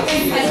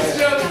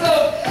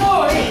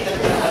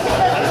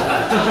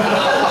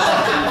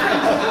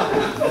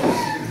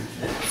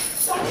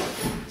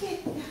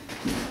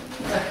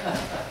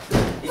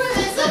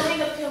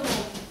 Bring a pillow,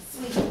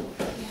 sweet.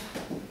 Yeah.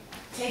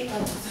 Take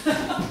those.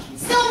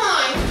 Still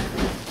mine.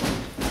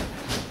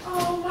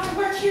 Oh, my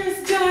work here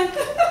is done.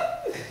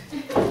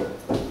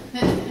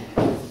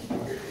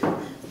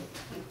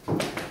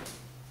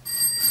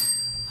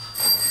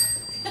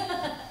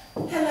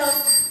 Hello.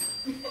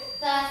 The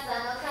sun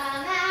will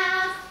come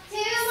out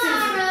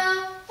tomorrow.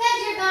 Catch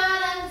your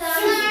bottoms on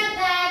our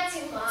back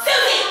tomorrow.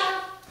 Susie!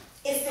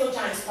 It's still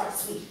Johnny's part,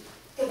 sweet.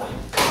 Goodbye.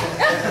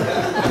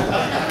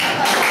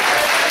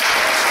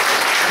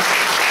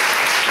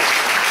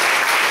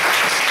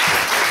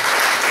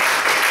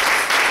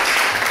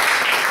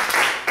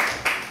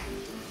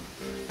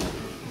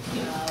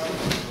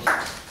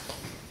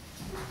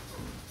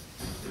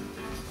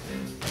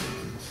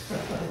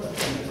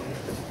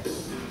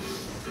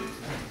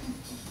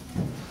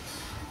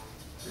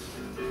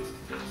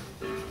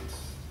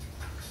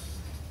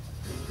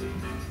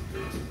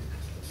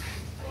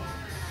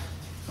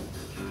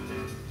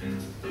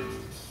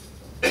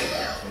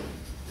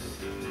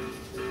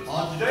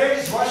 On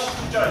today's rush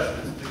to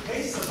judgment, the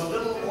case of the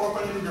little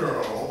orphan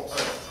girl,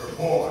 or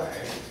boy,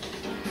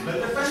 the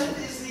defendant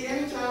is the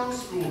Anytown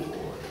School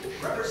Board,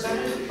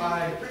 represented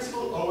by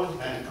Principal Owen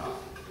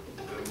Hancock.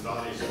 Little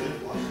Donnie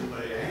Smith wants to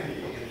play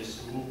Annie in his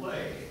school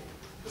play.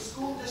 The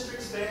school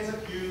district stands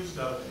accused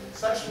of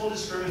sexual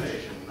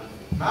discrimination,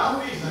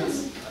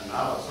 malfeasance, and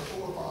malice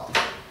aforethought.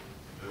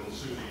 Little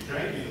Susie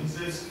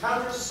Jenkins is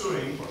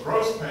countersuing for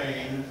gross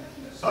pain,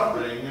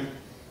 suffering,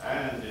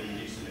 and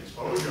indecent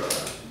exposure.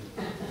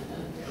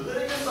 The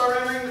litigants are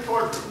entering the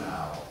courtroom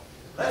now.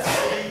 Let's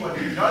see what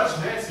Judge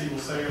Nancy will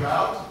say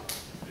about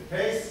the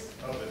case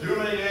of the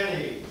Dooley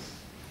Annies.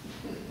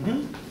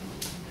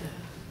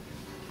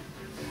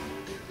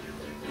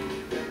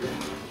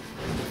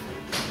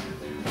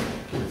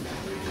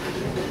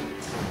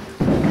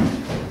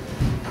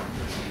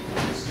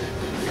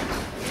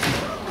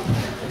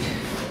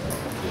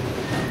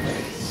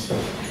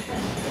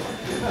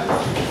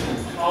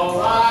 All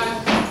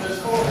rise. This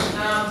court is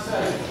now in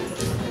session.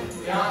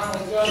 The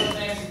Honorable Judge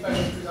Nancy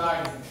Fisher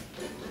presiding.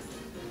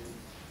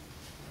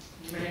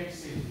 You may be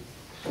seated.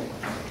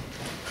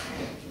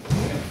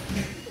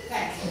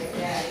 Thanks, Big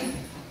Daddy.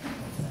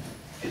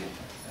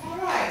 All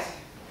right.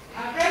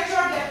 I've read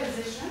your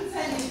depositions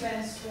and you've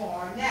been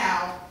sworn.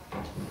 Now,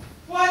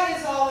 what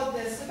is all of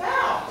this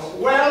about?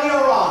 Well,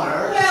 Your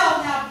Honor.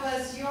 Well, now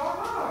bless your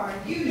heart.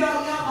 You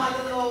don't know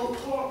my little old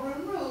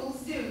courtroom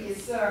rules, do you,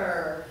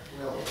 sir?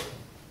 Well,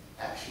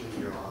 actually,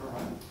 Your Honor,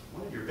 I'm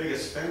one of your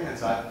biggest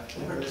fans. I've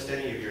never missed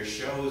any of your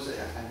shows,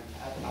 and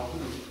I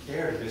wouldn't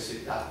dare to miss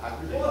it. I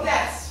really... Well,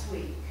 that's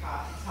sweet,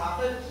 Cotton Top,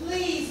 but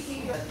please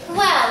keep it. Well,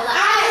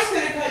 I was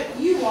going to cut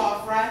you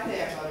off right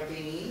there,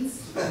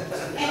 Butterbeans.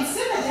 And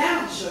simmer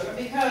down, sugar,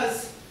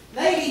 because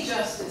Lady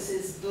Justice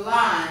is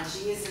blind.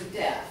 She isn't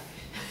deaf.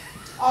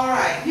 All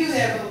right, you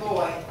there, little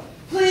boy.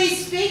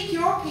 Please speak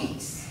your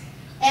piece.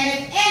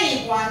 And if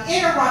anyone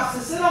interrupts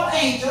this little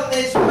angel,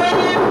 it's wham,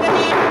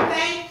 bam,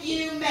 thank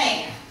you,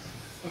 ma'am.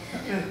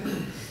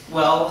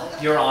 Well,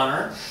 Your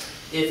Honor,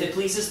 if it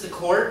pleases the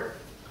court,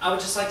 I would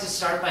just like to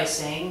start by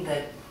saying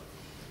that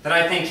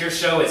I think your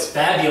show is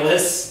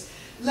fabulous.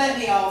 Let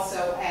me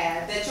also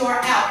add that your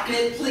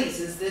outfit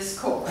pleases this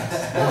court.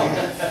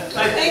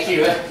 Why, thank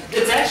you.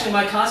 It's actually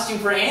my costume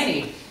for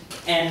Annie,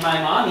 and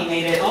my mommy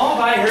made it all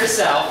by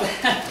herself.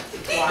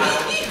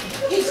 Wow.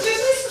 It's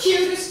just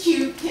as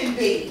cute can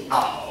be.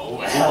 Oh,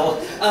 well,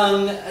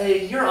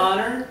 Your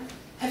Honor,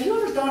 have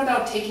you ever thought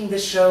about taking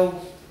this show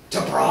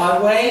to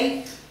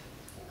Broadway?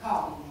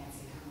 Call me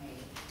Nancy,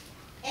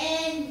 honey.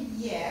 And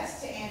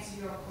yes, to answer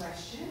your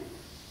question,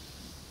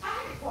 I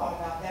have thought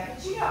about that,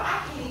 but you know,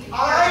 I can't even...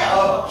 I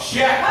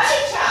object!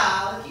 Honey,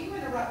 child, if you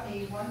interrupt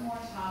me one more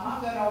time, I'm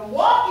going to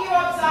walk you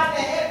upside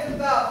the head with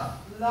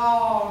the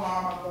long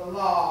arm of the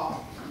law.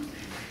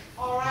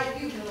 All right,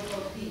 you little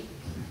Bo Peep.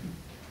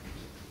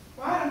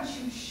 Why don't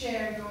you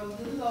share your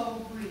little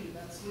old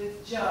grievance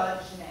with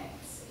Judge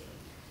Nancy?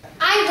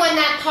 I won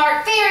that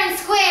part fair and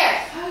square.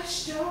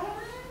 Hush, darling.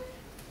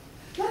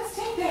 Let's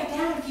take that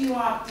down a few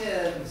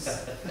octaves.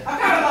 I've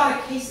got a lot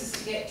of cases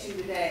to get to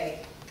today,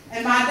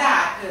 and my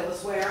diet pill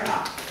is wearing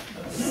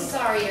off.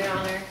 Sorry, Your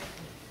Honor.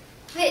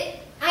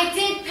 But I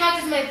did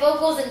practice my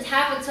vocals and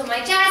tap until my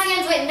jazz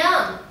hands went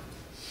numb.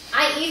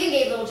 I even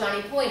gave little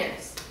Johnny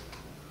pointers.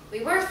 We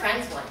were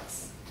friends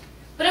once.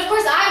 But of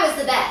course I was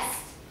the best.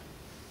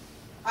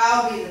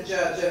 I'll be the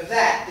judge of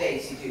that,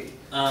 Daisy Duke.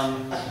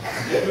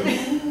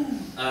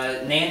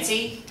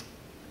 Nancy,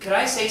 could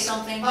I say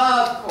something?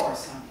 Of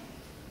course, honey.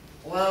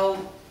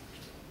 Well,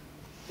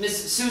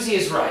 Miss Susie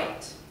is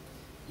right.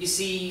 You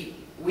see,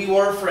 we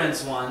were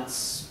friends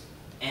once,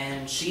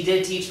 and she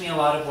did teach me a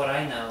lot of what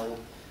I know.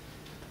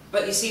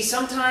 But you see,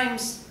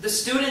 sometimes the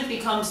student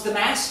becomes the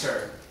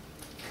master.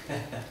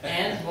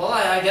 And, well,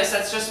 I guess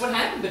that's just what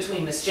happened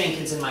between Miss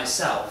Jenkins and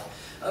myself.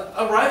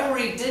 A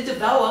rivalry did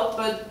develop,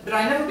 but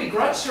I never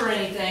begrudged her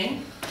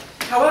anything.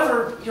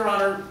 However, Your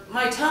Honor,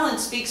 my talent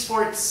speaks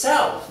for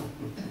itself.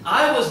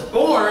 I was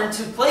born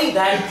to play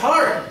that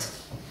part.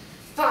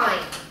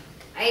 Fine.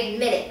 I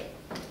admit it.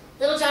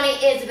 Little Johnny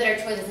is a better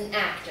choice as an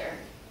actor.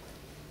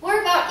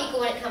 We're about equal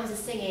when it comes to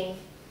singing.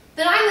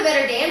 But I'm the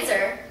better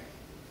dancer.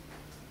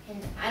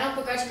 And I don't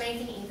begrudge him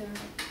anything either.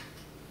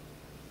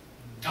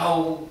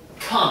 Oh,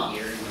 come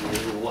here,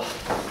 you.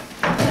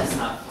 Let's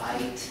not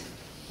fight.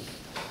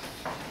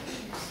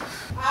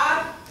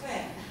 I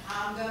think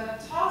I'm gonna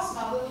toss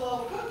my little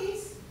old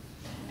cookies.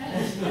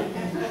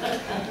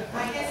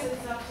 I guess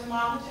it's up to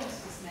Mama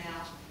Justice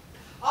now.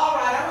 All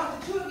right, I want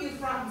the two of you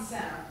front and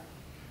center.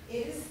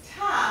 It is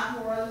time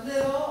for a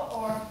little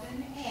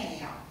orphan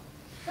Annie.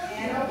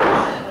 And a one,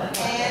 and a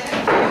two,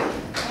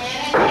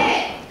 and a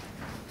head.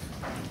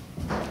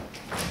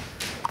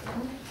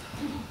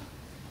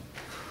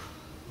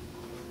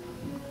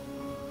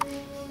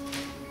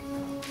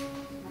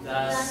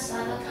 The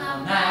sun will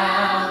come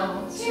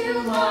out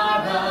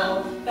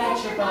tomorrow.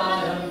 Bet your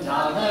bottom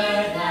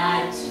dollar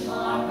that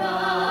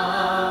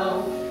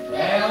tomorrow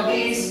there'll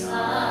be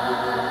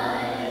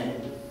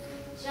sun.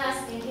 Just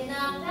thinking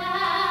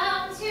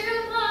about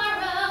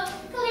tomorrow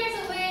clears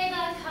away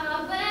the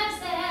cobwebs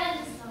and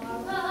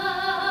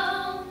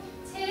sorrow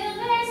till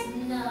there's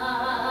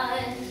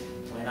none.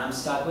 When I'm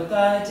stuck with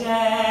a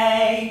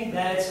day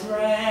that's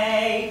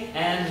gray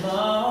and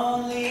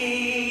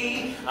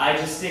lonely, I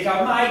just stick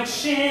out my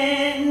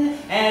chin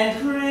and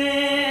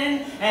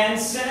grin and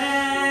say,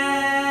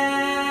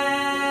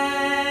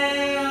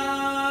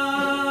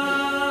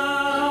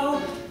 oh,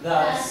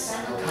 the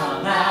sun will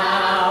come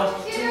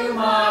out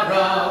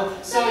tomorrow,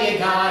 so you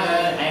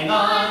gotta hang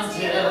on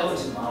till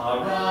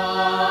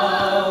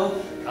tomorrow.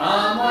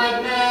 Come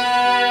what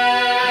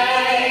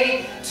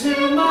may,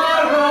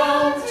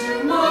 tomorrow,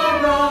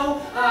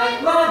 tomorrow,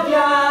 I love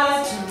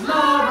ya,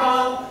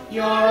 tomorrow,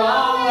 you're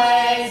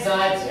always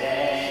a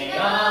day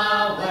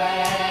away.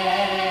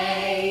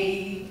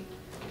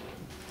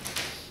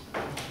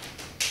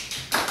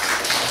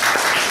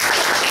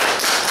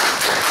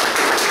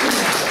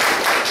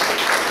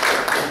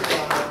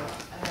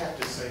 I have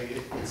to say,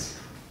 it's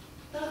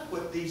not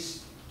what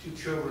these two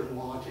children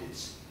want.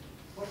 It's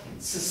what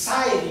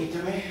society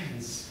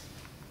demands.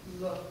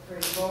 Look,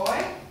 pretty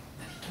boy,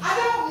 I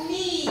don't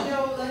need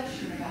no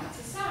lecture about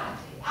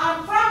society.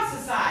 I'm from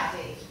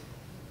society.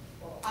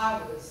 Well, I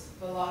was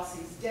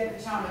Veloci's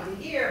debutante of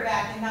the year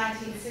back in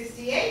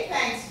 1968,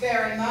 thanks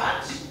very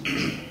much.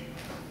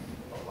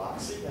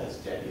 Loxie has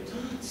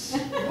debutantes.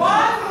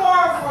 One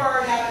more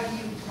word out of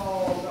you,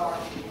 tall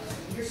darky.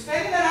 You're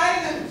spending the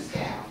night in the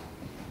newsgown.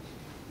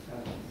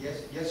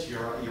 Yes,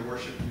 Your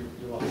Worship,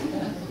 you're welcome.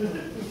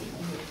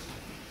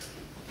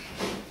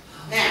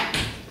 Now,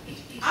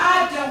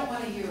 I don't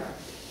want to hear a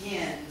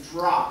pin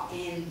drop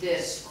in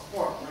this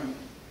courtroom.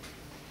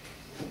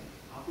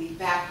 I'll be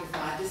back with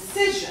my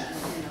decision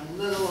in a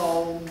little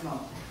old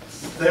moment.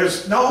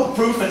 There's no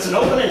proof. It's an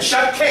open and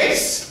shut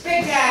case.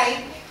 Big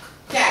Daddy,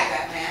 gag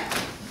that man.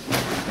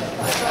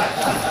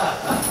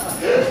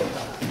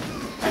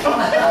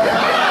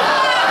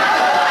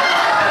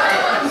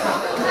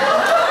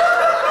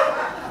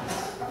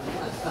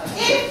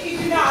 If you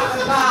do not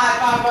abide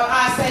by what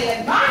I say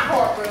in my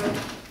courtroom,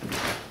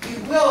 you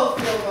will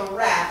feel the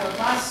wrath of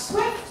my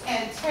swift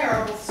and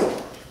terrible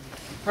sword.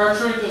 Her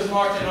truth is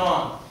marching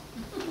on.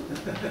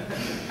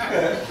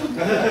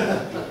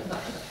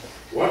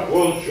 What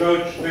will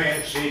Judge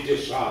Nancy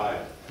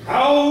decide?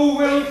 How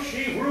will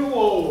she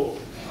rule?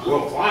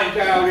 We'll find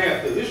out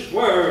after this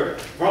word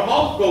from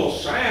Uncle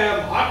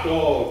Sam Hot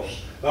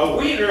Dogs, the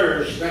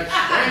wieners that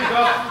stand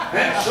up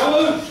and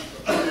salute.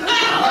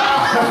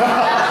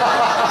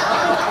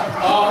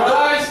 All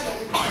rise.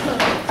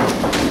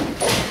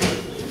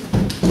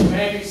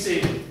 May be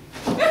seated.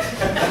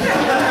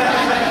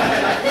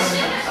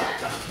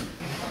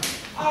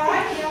 All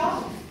right,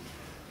 y'all.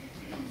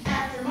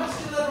 After much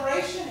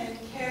deliberation and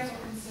careful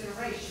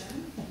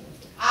consideration,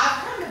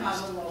 I've come to my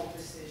little old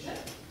decision.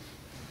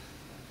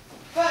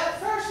 But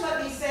first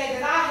let me say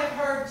that I have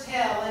heard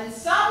tell in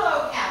some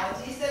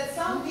localities that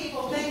some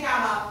people think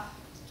I'm a,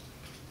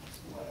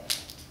 well,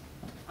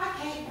 I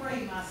can't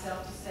bring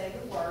myself to say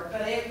the word,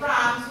 but it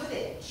rhymes with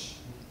itch.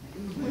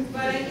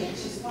 But an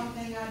itch is one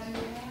thing I do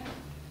have.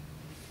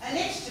 An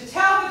itch to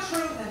tell the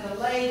truth and to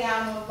lay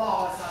down the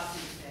law as I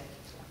see fit.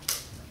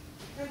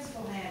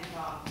 Principal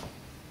Hancock,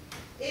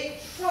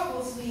 it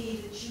troubles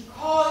me that you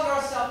call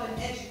yourself an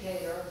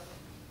educator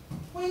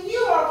when you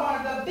are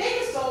one of the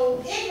biggest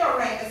old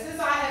ignoramuses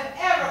I have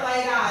ever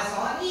laid eyes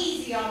on.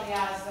 Easy on the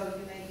eyes, though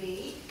you may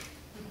be.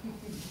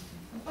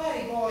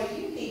 Buddy boy,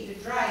 you need to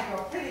drag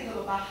your pretty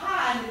little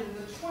behind into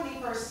the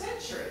 21st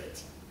century.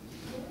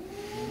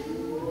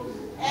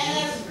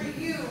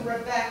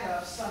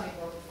 back of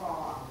Sunnybrook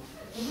Farm.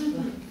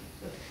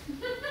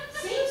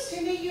 Seems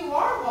to me you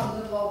are one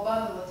little old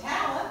bundle of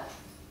talent.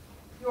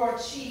 Your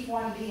chief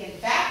one being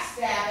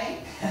backstabbing.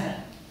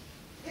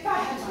 If I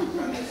had my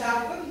brothers,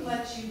 I wouldn't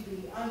let you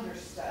be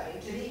understudy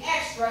to the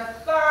extra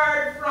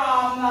third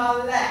from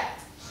the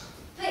left.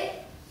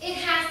 But it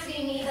has to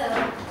be me,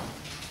 though.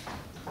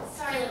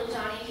 Sorry, little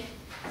Johnny.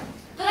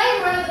 But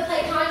I run the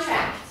play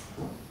contract.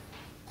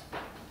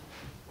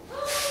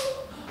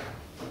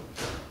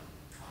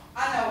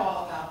 I know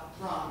all about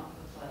run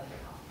the play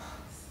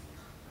contracts.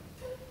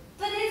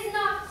 But it's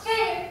not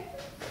fair.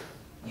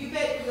 You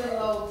bet your little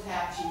old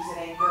tap shoes it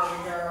ain't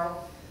going,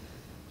 girl.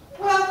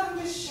 Welcome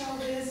to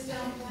showbiz,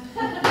 Dumpling.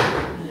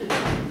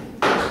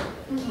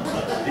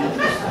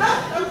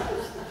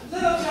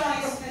 Little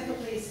Johnny Smith,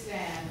 please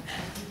stand.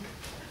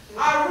 I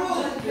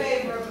rule in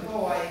favor of the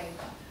boy.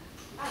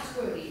 I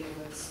could eat him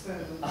with a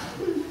spoon.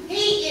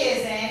 He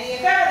is, Annie,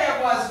 if ever there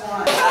was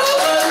one.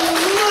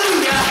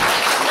 Hallelujah!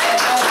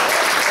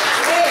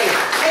 Hey,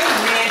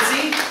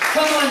 Nancy,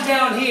 come on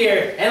down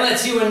here and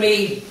let's you and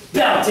me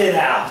belt it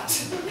out.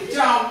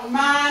 Don't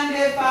mind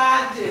if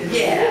I do.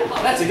 Yeah,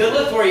 oh, that's a good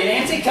look for you,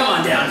 Nancy. Come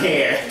on down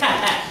here.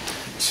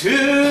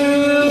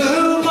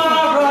 Tomorrow,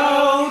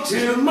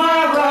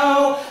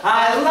 tomorrow,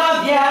 I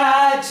love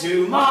ya.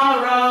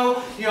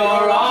 Tomorrow,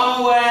 you're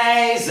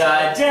always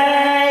a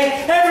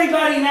day.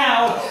 Everybody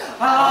now.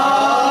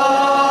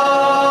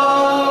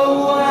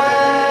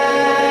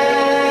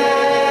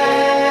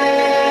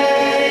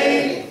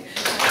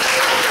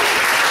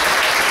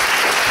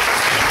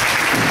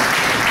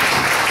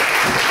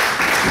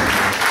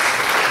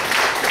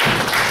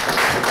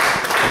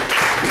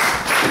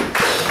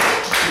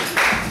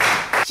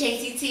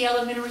 JCT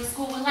Elementary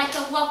School would like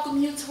to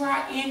welcome you to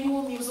our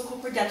annual musical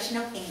production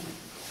of Annie.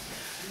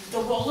 The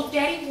role of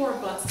Daddy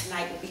Warbucks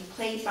tonight will be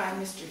played by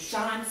Mr.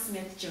 John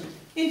Smith, Jr.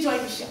 Enjoy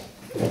the show.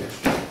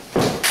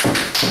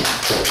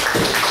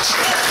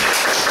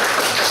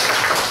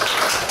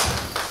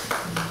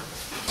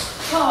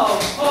 Oh,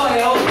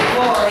 boy, oh,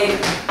 boy.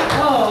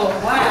 Oh,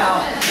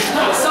 wow.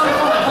 That was so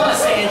fun, huh,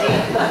 Sandy?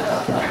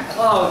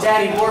 Oh,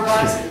 Daddy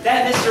Warbucks,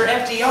 that Mr.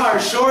 FDR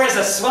sure is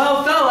a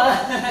swell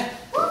fella.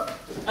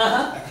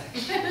 Uh-huh.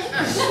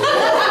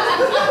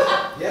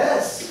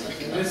 Yes,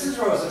 and Mrs.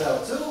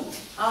 Roosevelt, too.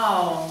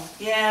 Oh,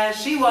 yeah,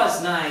 she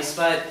was nice,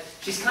 but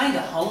she's kind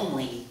of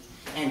homely.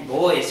 And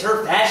boy, is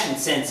her fashion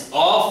sense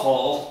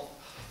awful.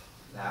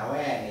 Now,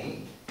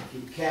 Annie, if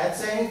you can't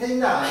say anything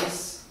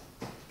nice,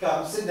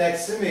 come sit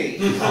next to me.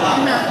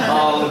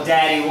 Oh,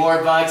 Daddy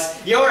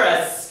Warbucks, you're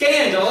a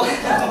scandal.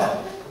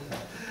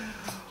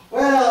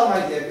 Well,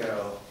 my dear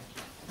girl,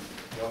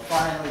 you're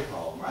finally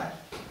home, right?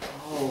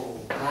 Oh,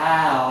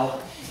 wow.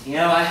 You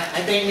know,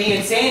 I think me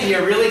and Sandy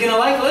are really going to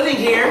like living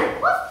here.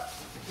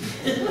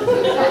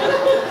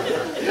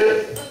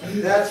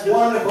 That's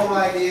wonderful,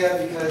 my dear,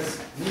 because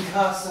mi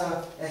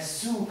casa es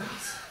su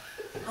casa.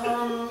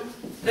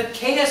 ¿The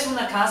qué es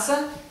una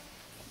casa?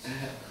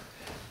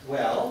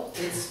 Well,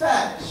 it's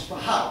Spanish for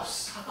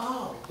house.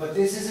 Oh. But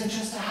this isn't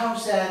just a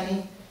house,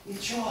 Annie.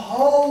 It's your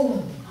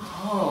home.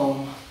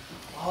 Home.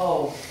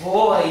 Oh,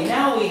 boy,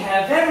 now we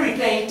have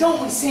everything, don't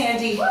we,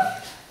 Sandy?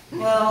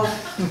 Well,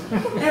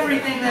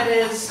 everything that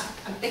is,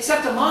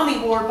 except a mommy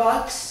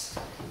Warbucks.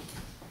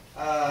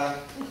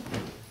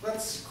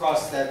 Let's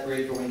cross that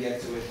bridge when we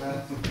get to it,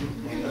 huh?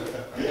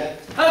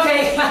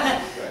 Okay?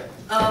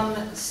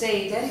 Okay.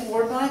 Say, Daddy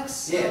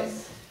Warbucks?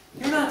 Yes.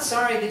 You're not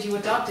sorry that you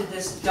adopted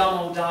this dumb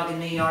old dog and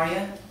me, are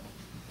you?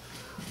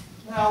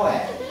 Now,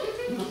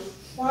 Annie,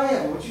 why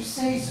ever would you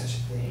say such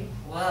a thing?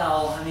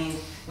 Well, I mean,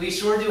 we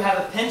sure do have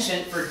a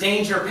penchant for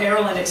danger,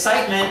 peril, and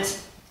excitement.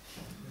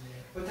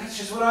 But that's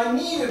just what I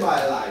need in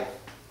my life.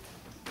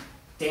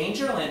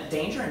 Danger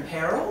and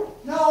peril?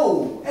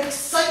 No,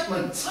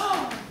 excitement.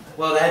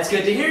 Well, that's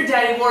good to hear,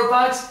 Daddy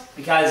Warbucks,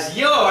 because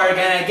you're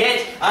gonna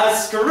get a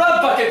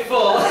scrub bucket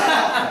full.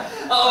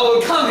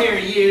 Oh, come here,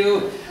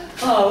 you.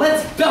 Oh,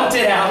 let's belt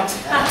it out.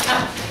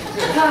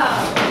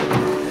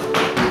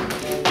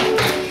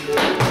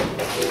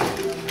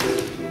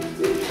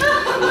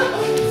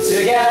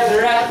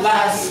 Together at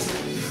last,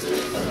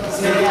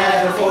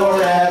 together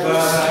forever.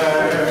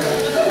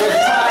 We're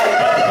tied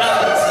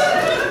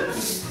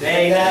knots,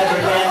 they never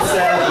can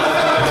sever.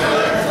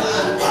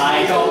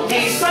 I don't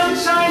need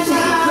sunshine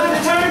now to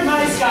turn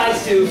my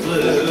skies to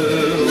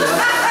blue.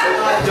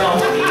 I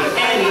don't need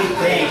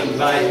anything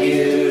but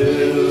you.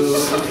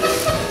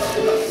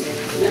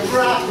 You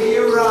brought me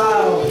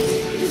around.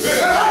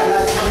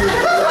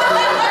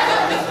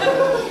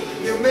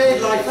 You made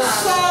like the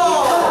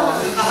song.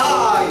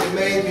 Aha, you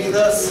made me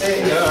the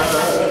singer.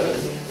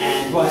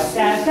 And what's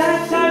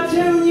that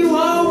tune you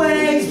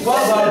always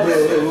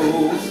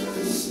bubba-boo?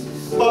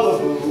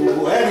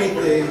 Bubba-boo,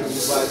 anything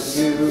but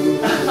you.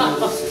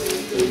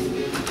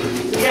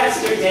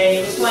 Yesterday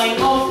was plain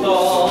old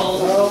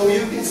gold. Oh,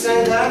 you can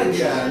say that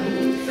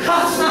again. Ha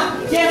ha!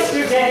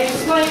 Yesterday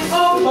was plain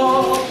old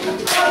gold.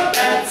 But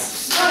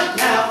that's not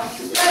now.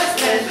 That's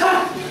then.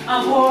 Ha!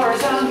 I'm poor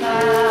as a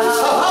mouse.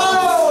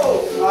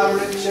 Oh, I'm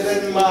richer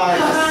than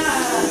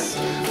mice.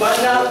 But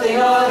now nothing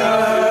on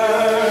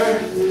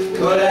earth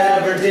could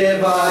ever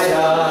divide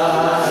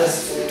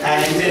us.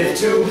 And if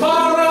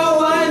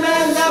tomorrow I'm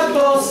an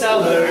apple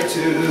seller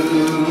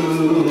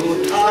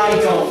too, I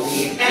don't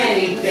need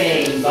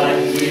anything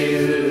but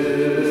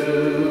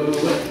you.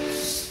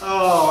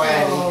 Oh,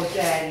 Annie. Oh,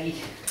 Daddy.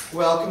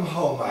 Welcome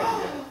home, my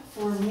dear.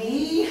 For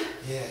me?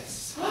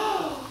 Yes.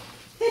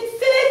 It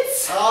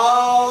fits!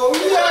 Oh,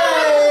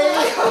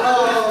 yay!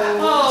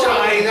 Oh,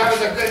 Johnny, that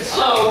was a good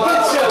show. Oh,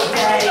 good show,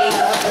 Daddy.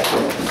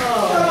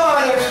 Come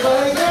on,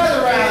 everybody, gather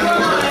around.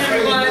 Come on,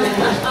 everyone.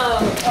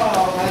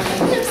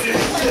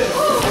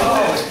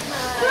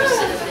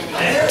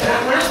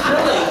 Where's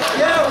Billy?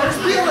 Yeah, where's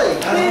Billy?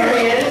 There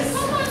he is.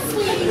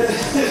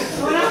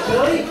 Come on up,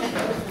 Billy.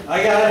 I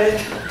got it.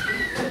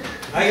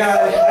 I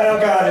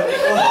don't got it.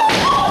 Oh.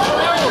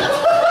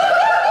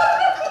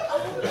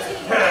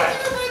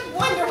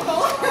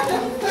 Wonderful.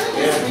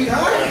 Yeah,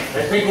 sweetheart. I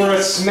think we're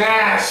a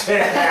smash.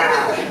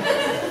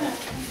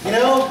 You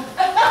know,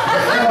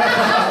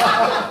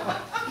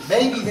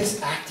 maybe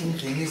this acting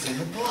thing is in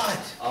the blood.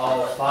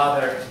 Oh,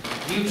 Father,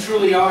 you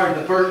truly are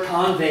the Bert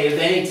Convey of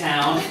any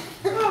town.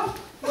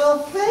 Well,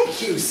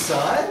 thank you,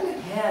 son.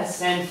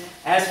 Yes, and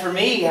as for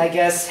me, I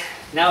guess,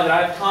 now that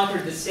I've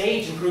conquered the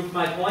stage and proved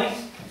my point,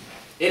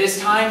 it is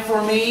time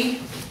for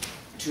me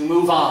to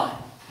move on.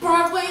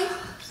 Broadway,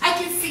 I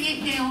can see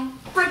it now.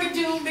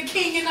 Brigadoon, the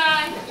King and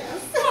I.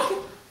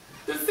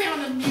 The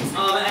sound of music.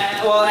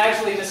 Well,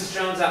 actually, Mrs.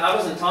 Jones, I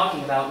wasn't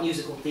talking about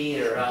musical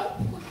theater.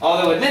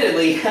 Although,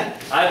 admittedly,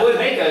 I would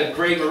make a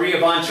great Maria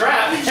Von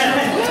Trapp.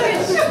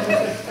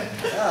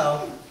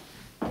 Well,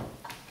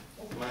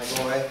 my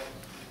boy,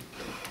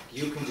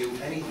 you can do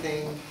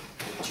anything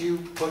that you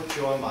put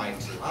your mind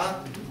to,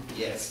 huh?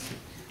 Yes.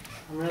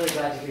 I'm really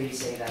glad to hear you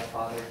say that,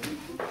 Father.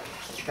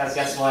 Because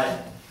guess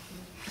what?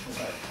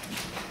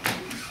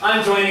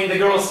 I'm joining the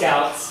Girl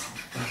Scouts.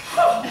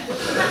 What?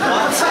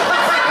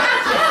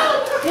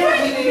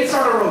 Yeah, we can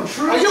start our own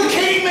troop. Are you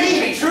kidding me? We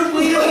can be troop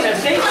leaders and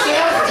have bake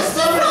sales and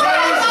summer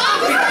days.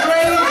 It'd be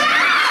great.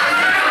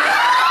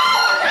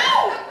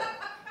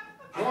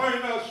 Join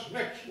us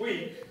next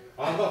week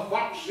on the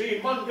Foxy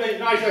Monday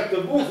Night at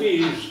the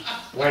Movies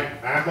when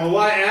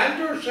Pamela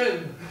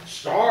Anderson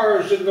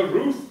stars in the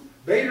Ruth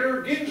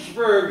Bader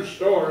Ginsburg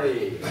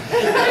story.